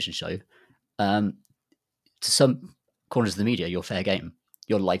public television show, to some corners of the media, you're fair game.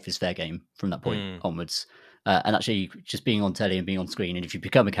 Your life is fair game from that point onwards. And actually, just being on telly and being on screen, and if you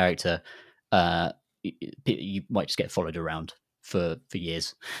become a character, you might just get followed around for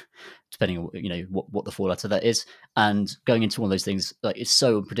years, depending on what the fallout of that is. And going into one of those things, like, it's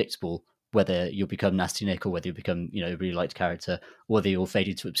so unpredictable whether you'll become Nasty Nick or whether you'll become a really liked character, whether you'll fade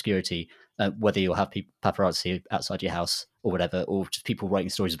into obscurity, whether you'll have paparazzi outside your house or whatever, or just people writing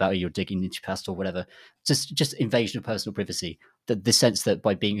stories about you or digging into your past or whatever. Just invasion of personal privacy. The sense that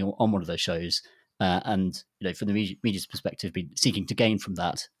by being on one of those shows, and from the media's perspective, seeking to gain from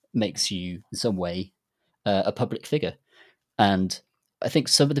that makes you in some way a public figure. And I think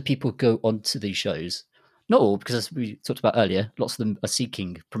some of the people go onto these shows, not all, because as we talked about earlier, lots of them are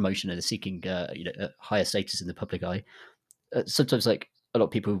seeking promotion and are seeking a higher status in the public eye. Sometimes, like, a lot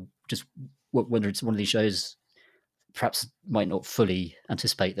of people just wonder it's one of these shows perhaps might not fully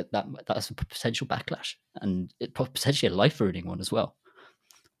anticipate that's a potential backlash, and potentially a life-ruining one as well.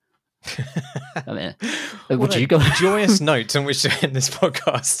 I mean, would you go? Joyous note on which to end this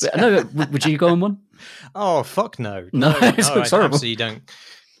podcast. No, would you go on one? Oh, fuck no! No, it's I horrible. absolutely don't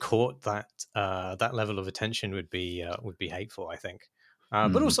court that. That level of attention would be hateful, I think.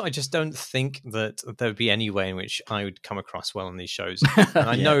 But also, I just don't think that there would be any way in which I would come across well on these shows. And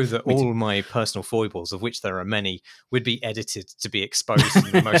I know that all my personal foibles, of which there are many, would be edited to be exposed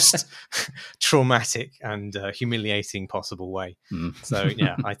in the most traumatic and humiliating possible way. So,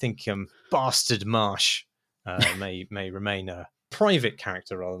 yeah, I think Bastard Marsh may remain a private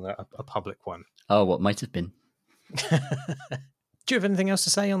character rather than a public one. Oh, what might have been. Do you have anything else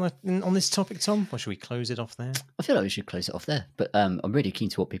to say on this topic, Tom? Or should we close it off there? I feel like we should close it off there. But I'm really keen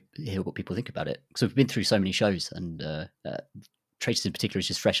to hear what people think about it. Because we've been through so many shows, and Traitors in particular is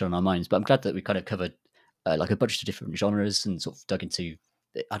just fresh on our minds. But I'm glad that we kind of covered like a bunch of different genres and sort of dug into,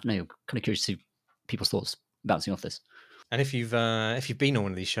 I don't know, kind of curious to see people's thoughts bouncing off this. And if you've been on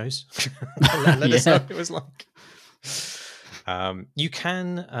one of these shows, let us know what it was like. You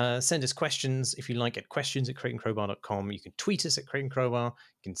can send us questions if you like at questions@crateandcrowbar.com. You can tweet us at Crate and Crowbar.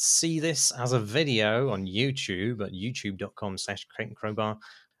 You can see this as a video on YouTube at youtube.com/crateandcrowbar.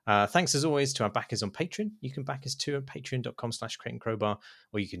 Thanks as always to our backers on Patreon. You can back us too at patreon.com/crateandcrowbar,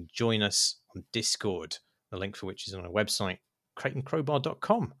 or you can join us on Discord, the link for which is on our website,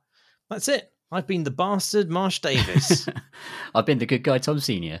 crateandcrowbar.com. That's it. I've been the bastard Marsh Davis. I've been the good guy Tom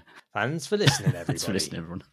Senior. Thanks for listening, everybody. Thanks for listening, everyone.